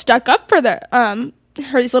other girls stuck up for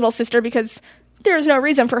her little sister, because there was no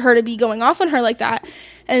reason for her to be going off on her like that.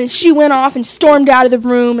 And she went off and stormed out of the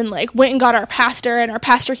room and, like, went and got our pastor, and our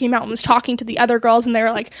pastor came out and was talking to the other girls, and they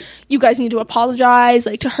were like, you guys need to apologize,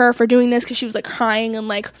 like, to her for doing this, because she was, like, crying and,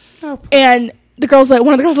 like, and the girls, like,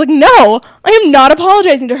 one of the girls was like, no, I am not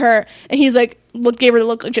apologizing to her. And he's like, gave her the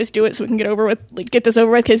look, like, just do it so we can get this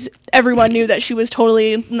over with, because everyone knew that she was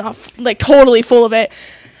totally not, like, totally full of it.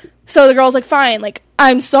 So the girl's like, fine, like,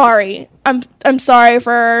 I'm sorry. I'm sorry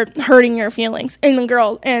for hurting your feelings. And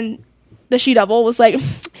the she-devil was like,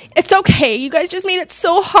 it's okay. You guys just made it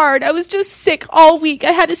so hard. I was just sick all week.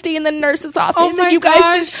 I had to stay in the nurse's office, and you guys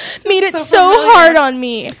just made it so hard on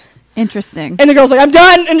me. Interesting. And the girl's like, I'm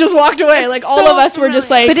done, and just walked away. Like, all of us were just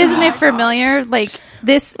like... But isn't it familiar? Like,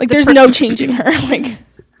 this... Like, there's no changing her. Like...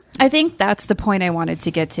 I think that's the point I wanted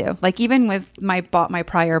to get to. Like, even with my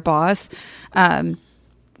prior boss,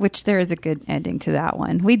 which there is a good ending to that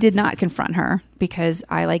one. We did not confront her because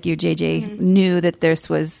I, like you, JJ, knew that this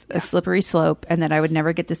was a slippery slope and that I would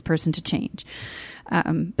never get this person to change.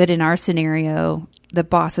 But in our scenario, the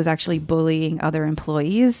boss was actually bullying other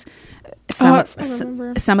employees,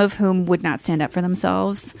 some of whom would not stand up for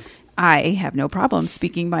themselves. I have no problem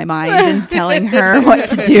speaking my mind and telling her what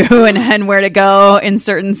to do and where to go in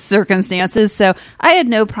certain circumstances. So I had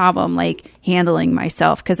no problem like handling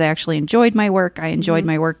myself because I actually enjoyed my work. I enjoyed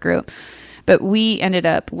my work group. But we ended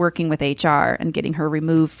up working with HR and getting her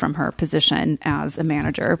removed from her position as a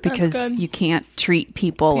manager because you can't treat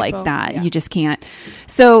people like that. Yeah. You just can't.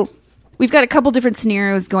 So we've got a couple different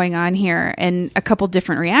scenarios going on here and a couple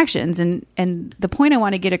different reactions. And the point I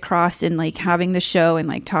want to get across in like having the show and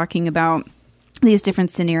like talking about these different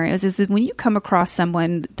scenarios is that when you come across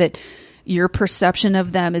someone that your perception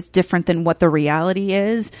of them is different than what the reality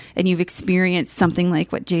is, and you've experienced something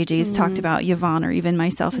like what JJ's talked about, Yvonne, or even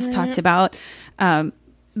myself has talked about, the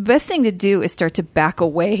best thing to do is start to back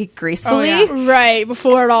away gracefully. Oh, yeah. Right,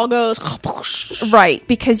 before it all goes. Right,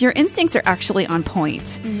 because your instincts are actually on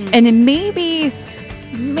point. And then maybe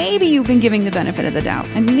you've been giving the benefit of the doubt,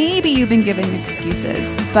 and maybe you've been giving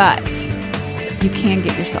excuses, but you can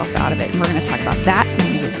get yourself out of it. And we're going to talk about that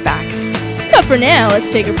when we get back. But for now,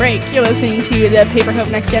 let's take a break. You're listening to the Paper Hope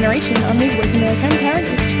Next Generation on the Voice America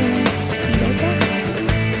Empowerment Channel. Be right back.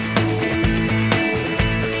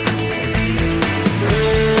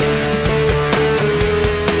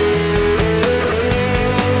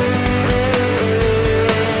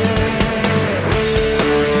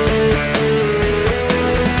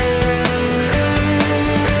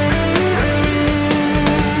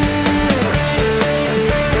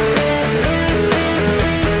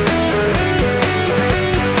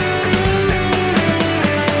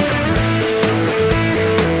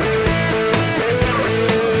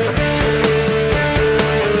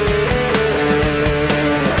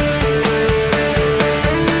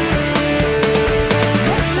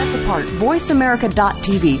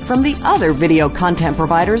 VoiceAmerica.tv from the other video content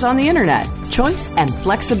providers on the internet. Choice and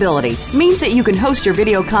flexibility means that you can host your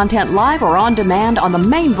video content live or on demand on the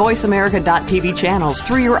main VoiceAmerica.tv channels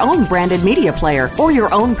through your own branded media player or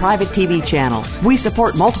your own private TV channel. We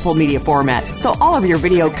support multiple media formats, so all of your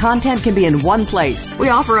video content can be in one place. We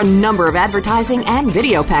offer a number of advertising and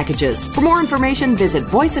video packages. For more information, visit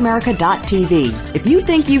VoiceAmerica.tv. If you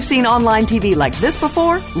think you've seen online TV like this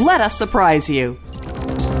before, let us surprise you.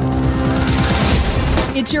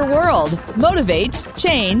 It's your world. Motivate,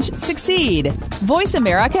 change, succeed.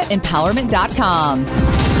 VoiceAmericaEmpowerment.com.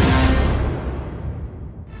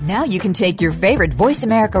 Now you can take your favorite Voice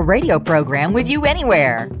America radio program with you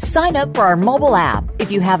anywhere. Sign up for our mobile app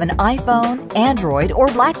if you have an iPhone, Android, or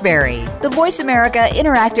BlackBerry. The Voice America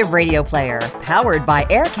Interactive Radio Player, powered by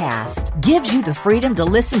Aircast, gives you the freedom to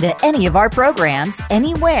listen to any of our programs,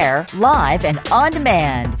 anywhere, live and on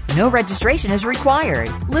demand. No registration is required.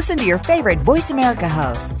 Listen to your favorite Voice America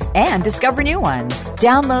hosts and discover new ones.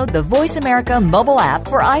 Download the Voice America mobile app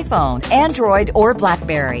for iPhone, Android, or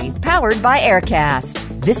BlackBerry, powered by Aircast.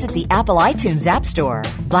 Visit the Apple iTunes App Store,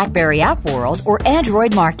 BlackBerry App World, or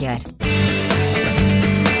Android Market.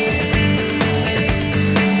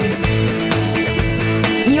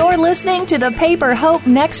 You're listening to the Paper Hope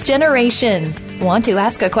Next Generation. Want to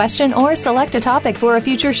ask a question or select a topic for a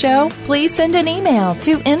future show? Please send an email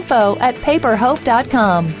to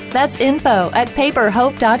info@paperhope.com. That's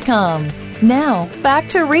info@paperhope.com. Now, back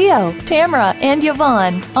to Rio, Tamra, and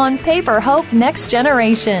Yvonne on Paper Hope Next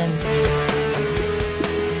Generation.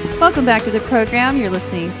 Welcome back to the program. You're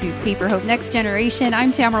listening to Paper Hope Next Generation.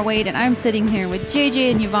 I'm Tamra Wade, and I'm sitting here with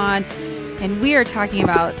JJ and Yvonne, and we are talking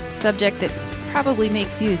about a subject that probably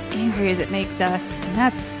makes you as angry as it makes us, and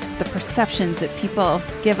that's the perceptions that people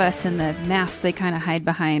give us and the masks they kind of hide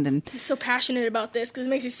behind. And I'm so passionate about this because it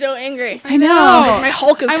makes me so angry. I know. My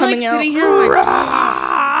Hulk is coming out. Sitting here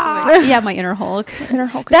yeah, my inner Hulk.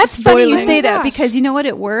 That's funny you say that because you know what?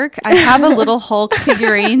 At work, I have a little Hulk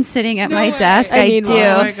figurine sitting at my desk. I do.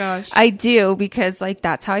 Oh my gosh. I do because like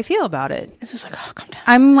that's how I feel about it. It's just like, oh, calm down.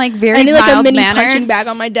 I'm like very I need like a mini mild-mannered, punching bag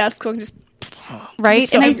on my desk. So I can just right?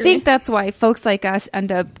 So and angry. I think that's why folks like us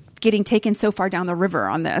end up getting taken so far down the river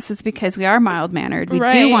on this is because we are mild-mannered. We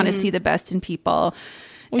do want to see the best in people.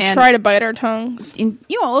 We try to bite our tongues. And,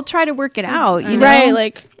 we'll try to work it out. You know? Right,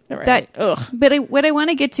 like... That, but what I want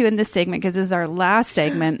to get to in this segment, because this is our last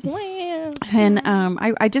segment, And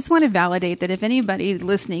I just want to validate that if anybody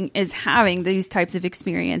listening is having these types of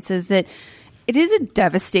experiences, that it is a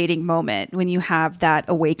devastating moment when you have that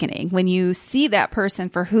awakening, when you see that person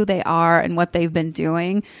for who they are and what they've been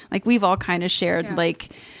doing. Like we've all kind of shared, like,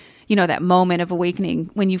 you know, that moment of awakening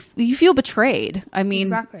when you feel betrayed. I mean,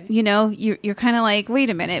 exactly. You know, you're kind of like, wait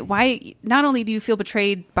a minute, why? Not only do you feel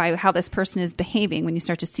betrayed by how this person is behaving when you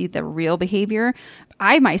start to see the real behavior,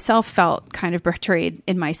 I myself felt kind of betrayed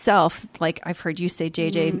in myself. Like I've heard you say,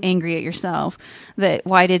 JJ, angry at yourself, that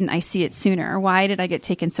why didn't I see it sooner? Why did I get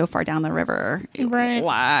taken so far down the river? Right.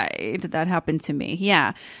 Why did that happen to me?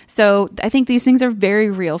 Yeah. So I think these things are very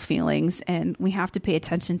real feelings and we have to pay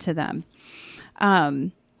attention to them.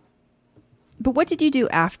 But what did you do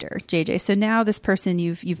after, JJ? So now this person,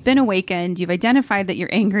 you've been awakened, you've identified that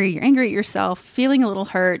you're angry at yourself, feeling a little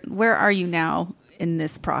hurt. Where are you now in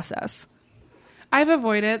this process? I've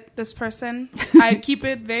avoided this person. I keep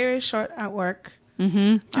it very short at work.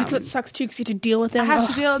 That's what sucks too, because you have to deal with them. I have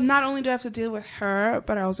to deal, not only do I have to deal with her,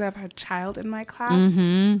 but I also have her child in my class.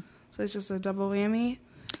 So it's just a double whammy.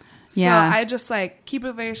 Yeah. So I just like keep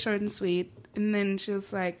it very short and sweet. And then she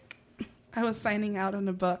was like, I was signing out on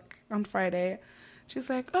a book on Friday. She's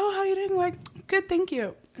like, oh, how are you doing? Like, good, thank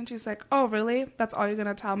you. And she's like, oh, really? That's all you're going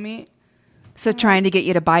to tell me? So trying to get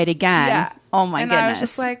you to buy it again. Yeah. Oh my goodness. I was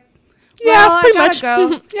just like, Yeah, well, pretty I much. gotta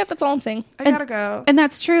go. Yeah, that's all I'm saying. I gotta go. And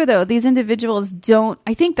that's true, though. These individuals don't,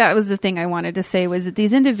 I think that was the thing I wanted to say, was that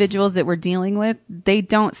these individuals that we're dealing with, they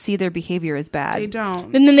don't see their behavior as bad. They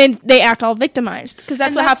don't. And then they act all victimized, because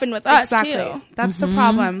that's what happened with us, too. That's the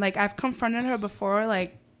problem. Like, I've confronted her before,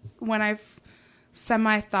 like, when I've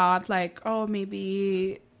semi-thought, like, oh,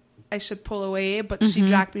 maybe I should pull away, but she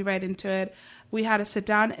dragged me right into it. We had to sit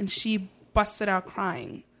down, and she busted out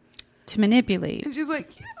crying. To manipulate. And she's like,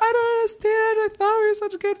 I don't understand. I thought we were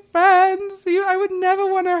such good friends. I would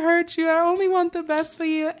never want to hurt you. I only want the best for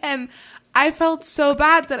you. And I felt so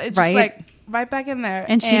bad that I just like right back in there.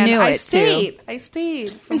 And she knew it too. I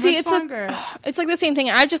stayed for and much longer. It's like the same thing.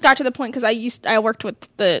 I just got to the point, because I worked with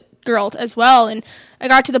the girl as well, and I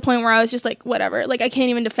got to the point where I was just like, whatever. Like, I can't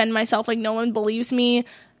even defend myself. Like, no one believes me.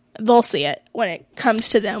 They'll see it when it comes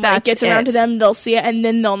to them. When it gets around to them, they'll see it, and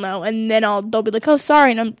then they'll know, and then they'll be like, oh,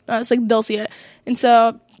 sorry, and I was like, they'll see it. And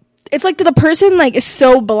so it's like the person like is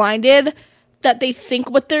so blinded that they think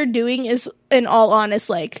what they're doing is, in all honest,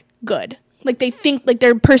 like, good. Like, they think like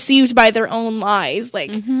they're perceived by their own lies.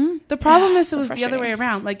 Like, the problem is, it was the other way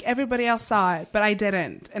around. Like, everybody else saw it, but I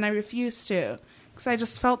didn't, and I refused to, because I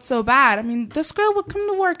just felt so bad. I mean, this girl would come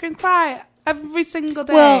to work and cry every single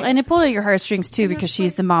day. Well, and it pulled at your heartstrings too, because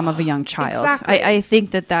she's the mom of a young child. Exactly. I think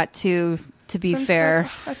that too, to be fair.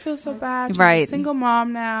 I feel so bad. She's right. a single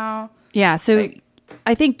mom now. Yeah. So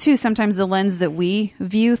I think too, sometimes the lens that we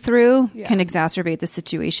view through can exacerbate the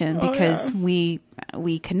situation, because we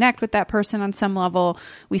connect with that person on some level.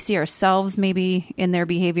 We see ourselves maybe in their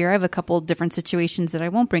behavior. I have a couple different situations that I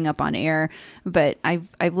won't bring up on air, but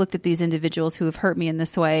I've looked at these individuals who have hurt me in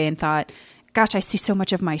this way and thought, gosh, I see so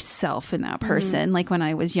much of myself in that person, like when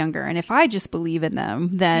I was younger. And if I just believe in them,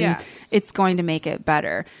 then it's going to make it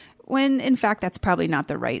better. When in fact, that's probably not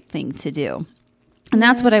the right thing to do. And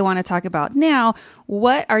that's what I want to talk about now.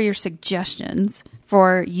 What are your suggestions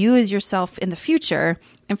for you as yourself in the future,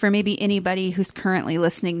 and for maybe anybody who's currently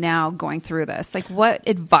listening now going through this? Like, what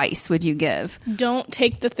advice would you give? Don't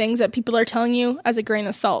take the things that people are telling you as a grain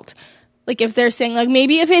of salt. Like, if they're saying, like,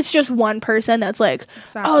 maybe if it's just one person that's like,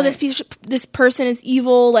 oh, this person is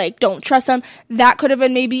evil, like, don't trust them, that could have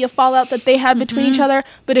been maybe a fallout that they had between each other.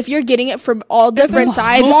 But if you're getting it from all different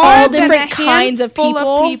sides, all different kinds of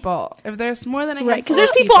people. If there's more than a handful, right? Because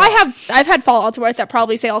there's people I've had fallouts with that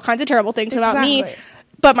probably say all kinds of terrible things about me,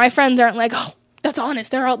 but my friends aren't like, oh, that's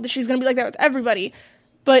honest. She's gonna be like that with everybody.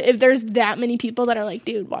 But if there's that many people that are like,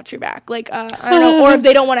 dude, watch your back. Like, I don't know. Or if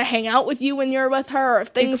they don't want to hang out with you when you're with her, or if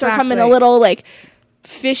things are coming a little, like,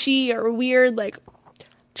 fishy or weird, like,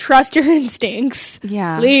 trust your instincts.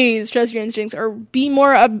 Yeah. Please trust your instincts. Or be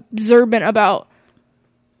more observant about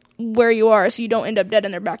where you are so you don't end up dead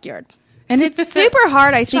in their backyard. And it's super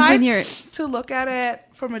hard, I think, when you're... to look at it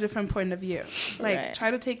from a different point of view. Like,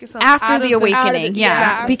 try to take yourself after out the of awakening.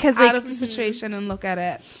 Because, like, out of the situation and look at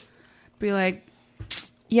it. Be like...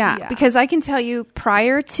 Yeah, because I can tell you,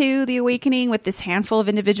 prior to the awakening with this handful of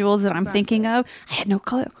individuals that I'm thinking of, I had no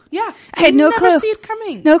clue. Yeah. I had no clue. Never see it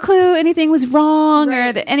coming. No clue anything was wrong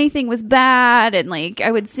or that anything was bad. And like,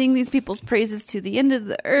 I would sing these people's praises to the end of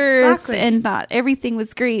the earth and thought everything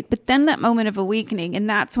was great. But then that moment of awakening, and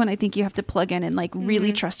that's when I think you have to plug in and like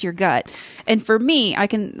really trust your gut. And for me,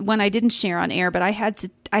 when I didn't share on air, but I had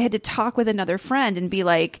to talk with another friend and be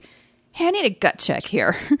like, hey, I need a gut check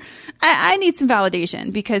here. I need some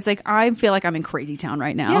validation because like I feel like I'm in crazy town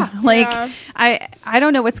right now. I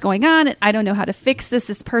don't know what's going on. I don't know how to fix this.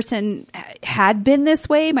 This person had been this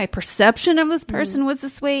way. My perception of this person was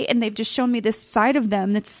this way. And they've just shown me this side of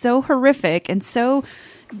them that's so horrific and so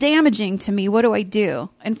damaging to me. What do I do?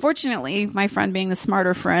 Unfortunately, my friend being the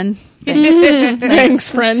smarter friend. Thanks,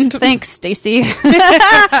 friend. Thanks, Stacy.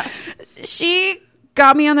 She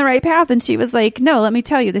got me on the right path, and she was like, no, let me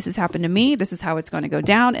tell you, this has happened to me. This is how it's going to go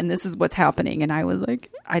down, and this is what's happening. And I was like,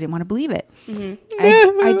 I didn't want to believe it.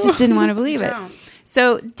 I just didn't want to believe it.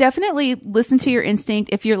 So definitely listen to your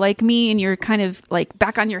instinct. If you're like me and you're kind of like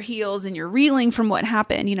back on your heels and you're reeling from what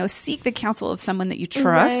happened, seek the counsel of someone that you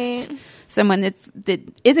trust, someone that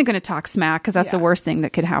isn't going to talk smack, because that's the worst thing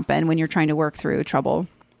that could happen when you're trying to work through trouble.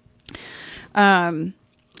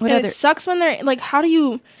 It sucks when they're like, how do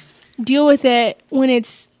you deal with it when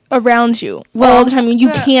it's around you all the time when you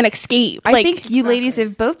can't escape? I think you ladies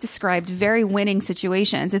have both described very winning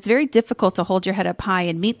situations. It's very difficult to hold your head up high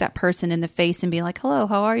and meet that person in the face and be like, hello,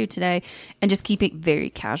 how are you today? And just keep it very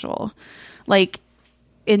casual. Like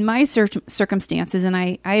in my circumstances, and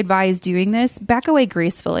I advise doing this, back away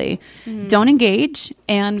gracefully. Don't engage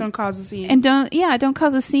and don't cause a scene. And don't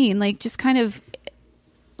cause a scene. Like just kind of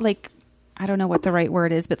like, I don't know what the right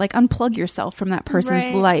word is, but like unplug yourself from that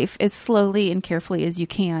person's life as slowly and carefully as you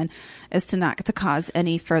can, as to not to cause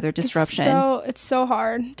any further disruption. It's so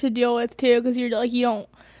hard to deal with too, because you're like,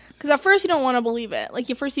 because at first you don't want to believe it. Like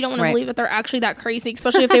at first you don't want to believe that they're actually that crazy,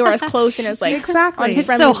 especially if they were as close and as like on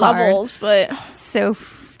friendly levels. But it's so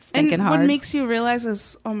stinking hard. What makes you realize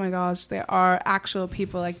is, oh my gosh, there are actual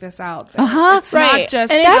people like this out there. It's not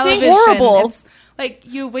just television. It's horrible. It's like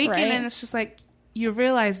you awaken and it's just like, you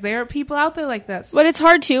realize there are people out there like this. But it's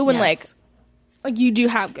hard too when like you do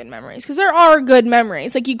have good memories, because there are good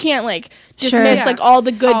memories. Like you can't like dismiss like all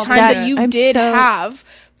the good times that you did have,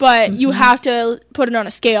 but you have to put it on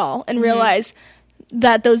a scale and realize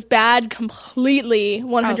that those bad completely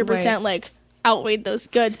 100% like outweighed those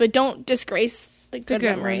goods. But don't disgrace the good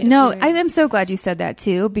memories. No, I am so glad you said that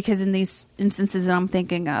too, because in these instances that I'm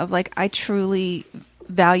thinking of, like I truly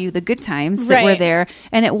value the good times that were there.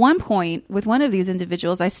 And at one point with one of these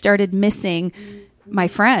individuals, I started missing my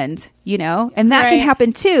friend, and that can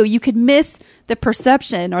happen too. You could miss the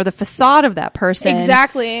perception or the facade of that person.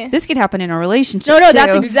 Exactly. This could happen in a relationship. No,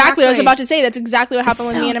 that's exactly what I was about to say. That's exactly what happened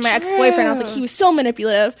with me and my ex-boyfriend. I was like, he was so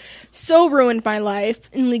manipulative, so ruined my life,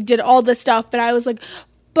 and like did all this stuff. But I was like,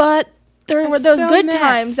 but there were those good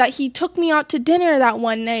times that he took me out to dinner that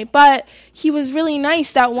one night, but he was really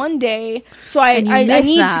nice that one day. So I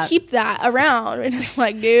need to keep that around. And it's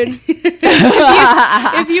like, dude,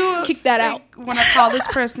 if you kick that out. Want to call this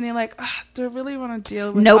person, you're like, do I really want to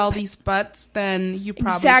deal with all these butts? Then you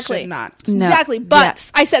probably should not. Exactly.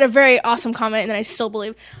 Butts. I said a very awesome comment, and then I still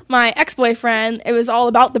believe my ex-boyfriend, it was all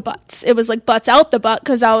about the butts. It was like butts out the butt,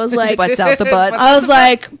 because I was like, butts out the butt. I was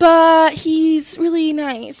like, but he's really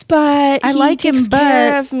nice, but I like him, takes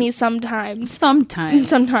care of me sometimes.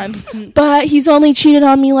 Sometimes. But he's only cheated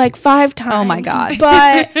on me like 5 times. Oh my God.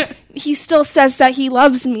 But he still says that he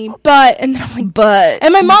loves me, and then I'm like, but.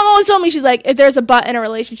 And my mom always told me, she's like, if there's a but in a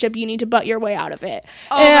relationship, you need to butt your way out of it.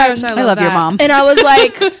 Oh my gosh, I love your mom. And I was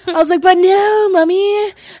like, but no,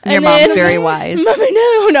 mommy. And your mom's very wise. Mommy,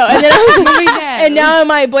 no. And then I was like, and now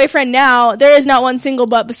my boyfriend there is not one single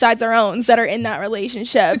butt besides our own that are in that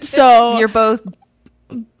relationship. So you're both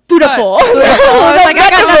beautiful. I was like, I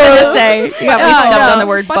got nothing to say. You got me stumped on the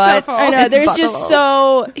word butt. I know.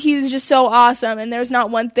 He's just so awesome, and there's not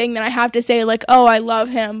one thing that I have to say like, oh, I love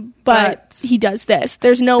him, but he does this.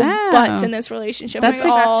 There's no buts in this relationship. That's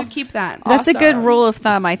all to keep that. That's a good rule of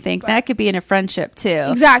thumb, I think. That could be in a friendship too.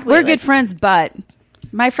 Exactly. We're good friends, but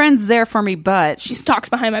my friend's there for me, but she talks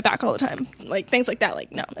behind my back all the time, like things like that.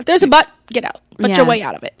 Like, no, if there's a but, get out. But your way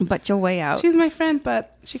out of it. But your way out. She's my friend,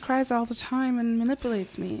 but she cries all the time and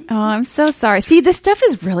manipulates me. Oh, I'm so sorry. See, this stuff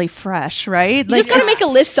is really fresh, right? You just gotta make a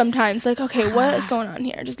list sometimes. Like, okay, what is going on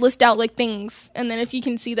here? Just list out like things, and then if you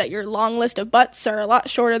can see that your long list of butts are a lot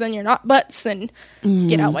shorter than your not butts, then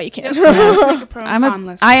get out while you can. Let's make a pro and con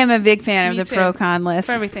list. I am a big fan of the too. pro-con list.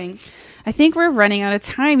 For everything. I think we're running out of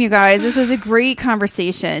time, you guys. This was a great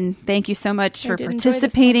conversation. Thank you so much for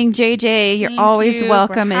participating, JJ. You're always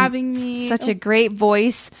welcome. For having me. Such a great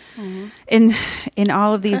voice in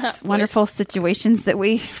all of these wonderful situations that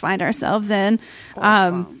we find ourselves in.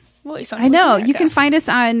 Awesome. I know. You can find us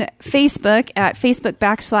on Facebook at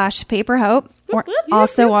Facebook.com/PaperHope, or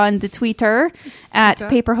also on the Twitter at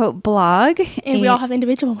PaperHope Blog. And we all have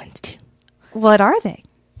individual ones too. What are they?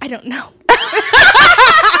 I don't know.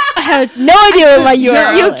 have no idea what my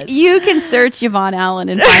URL is. You can search Yvonne Allen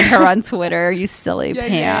and find her on Twitter, you silly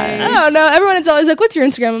pants. I don't know. Everyone is always like, what's your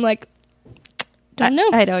Instagram? I'm like, don't know.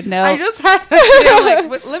 I don't know. I just had to feel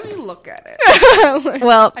like, let me look at it.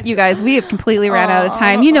 Well, you guys, we have completely ran out of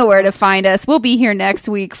time. You know where to find us. We'll be here next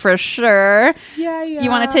week for sure. Yeah. You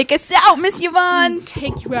want to take us out, Miss Yvonne?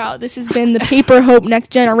 Take you out. This has been the Paper Hope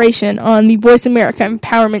Next Generation on the Voice America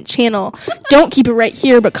Empowerment Channel. Don't keep it right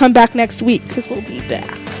here, but come back next week because we'll be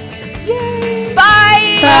back. Yay!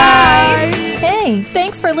 Bye! Bye! Hey,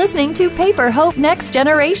 thanks for listening to Paper Hope Next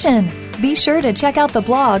Generation. Be sure to check out the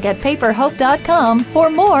blog at paperhope.com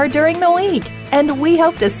for more during the week. And we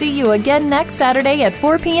hope to see you again next Saturday at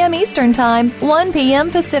 4 p.m. Eastern Time, 1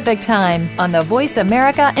 p.m. Pacific Time on the Voice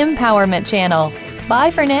America Empowerment Channel.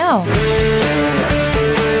 Bye for now.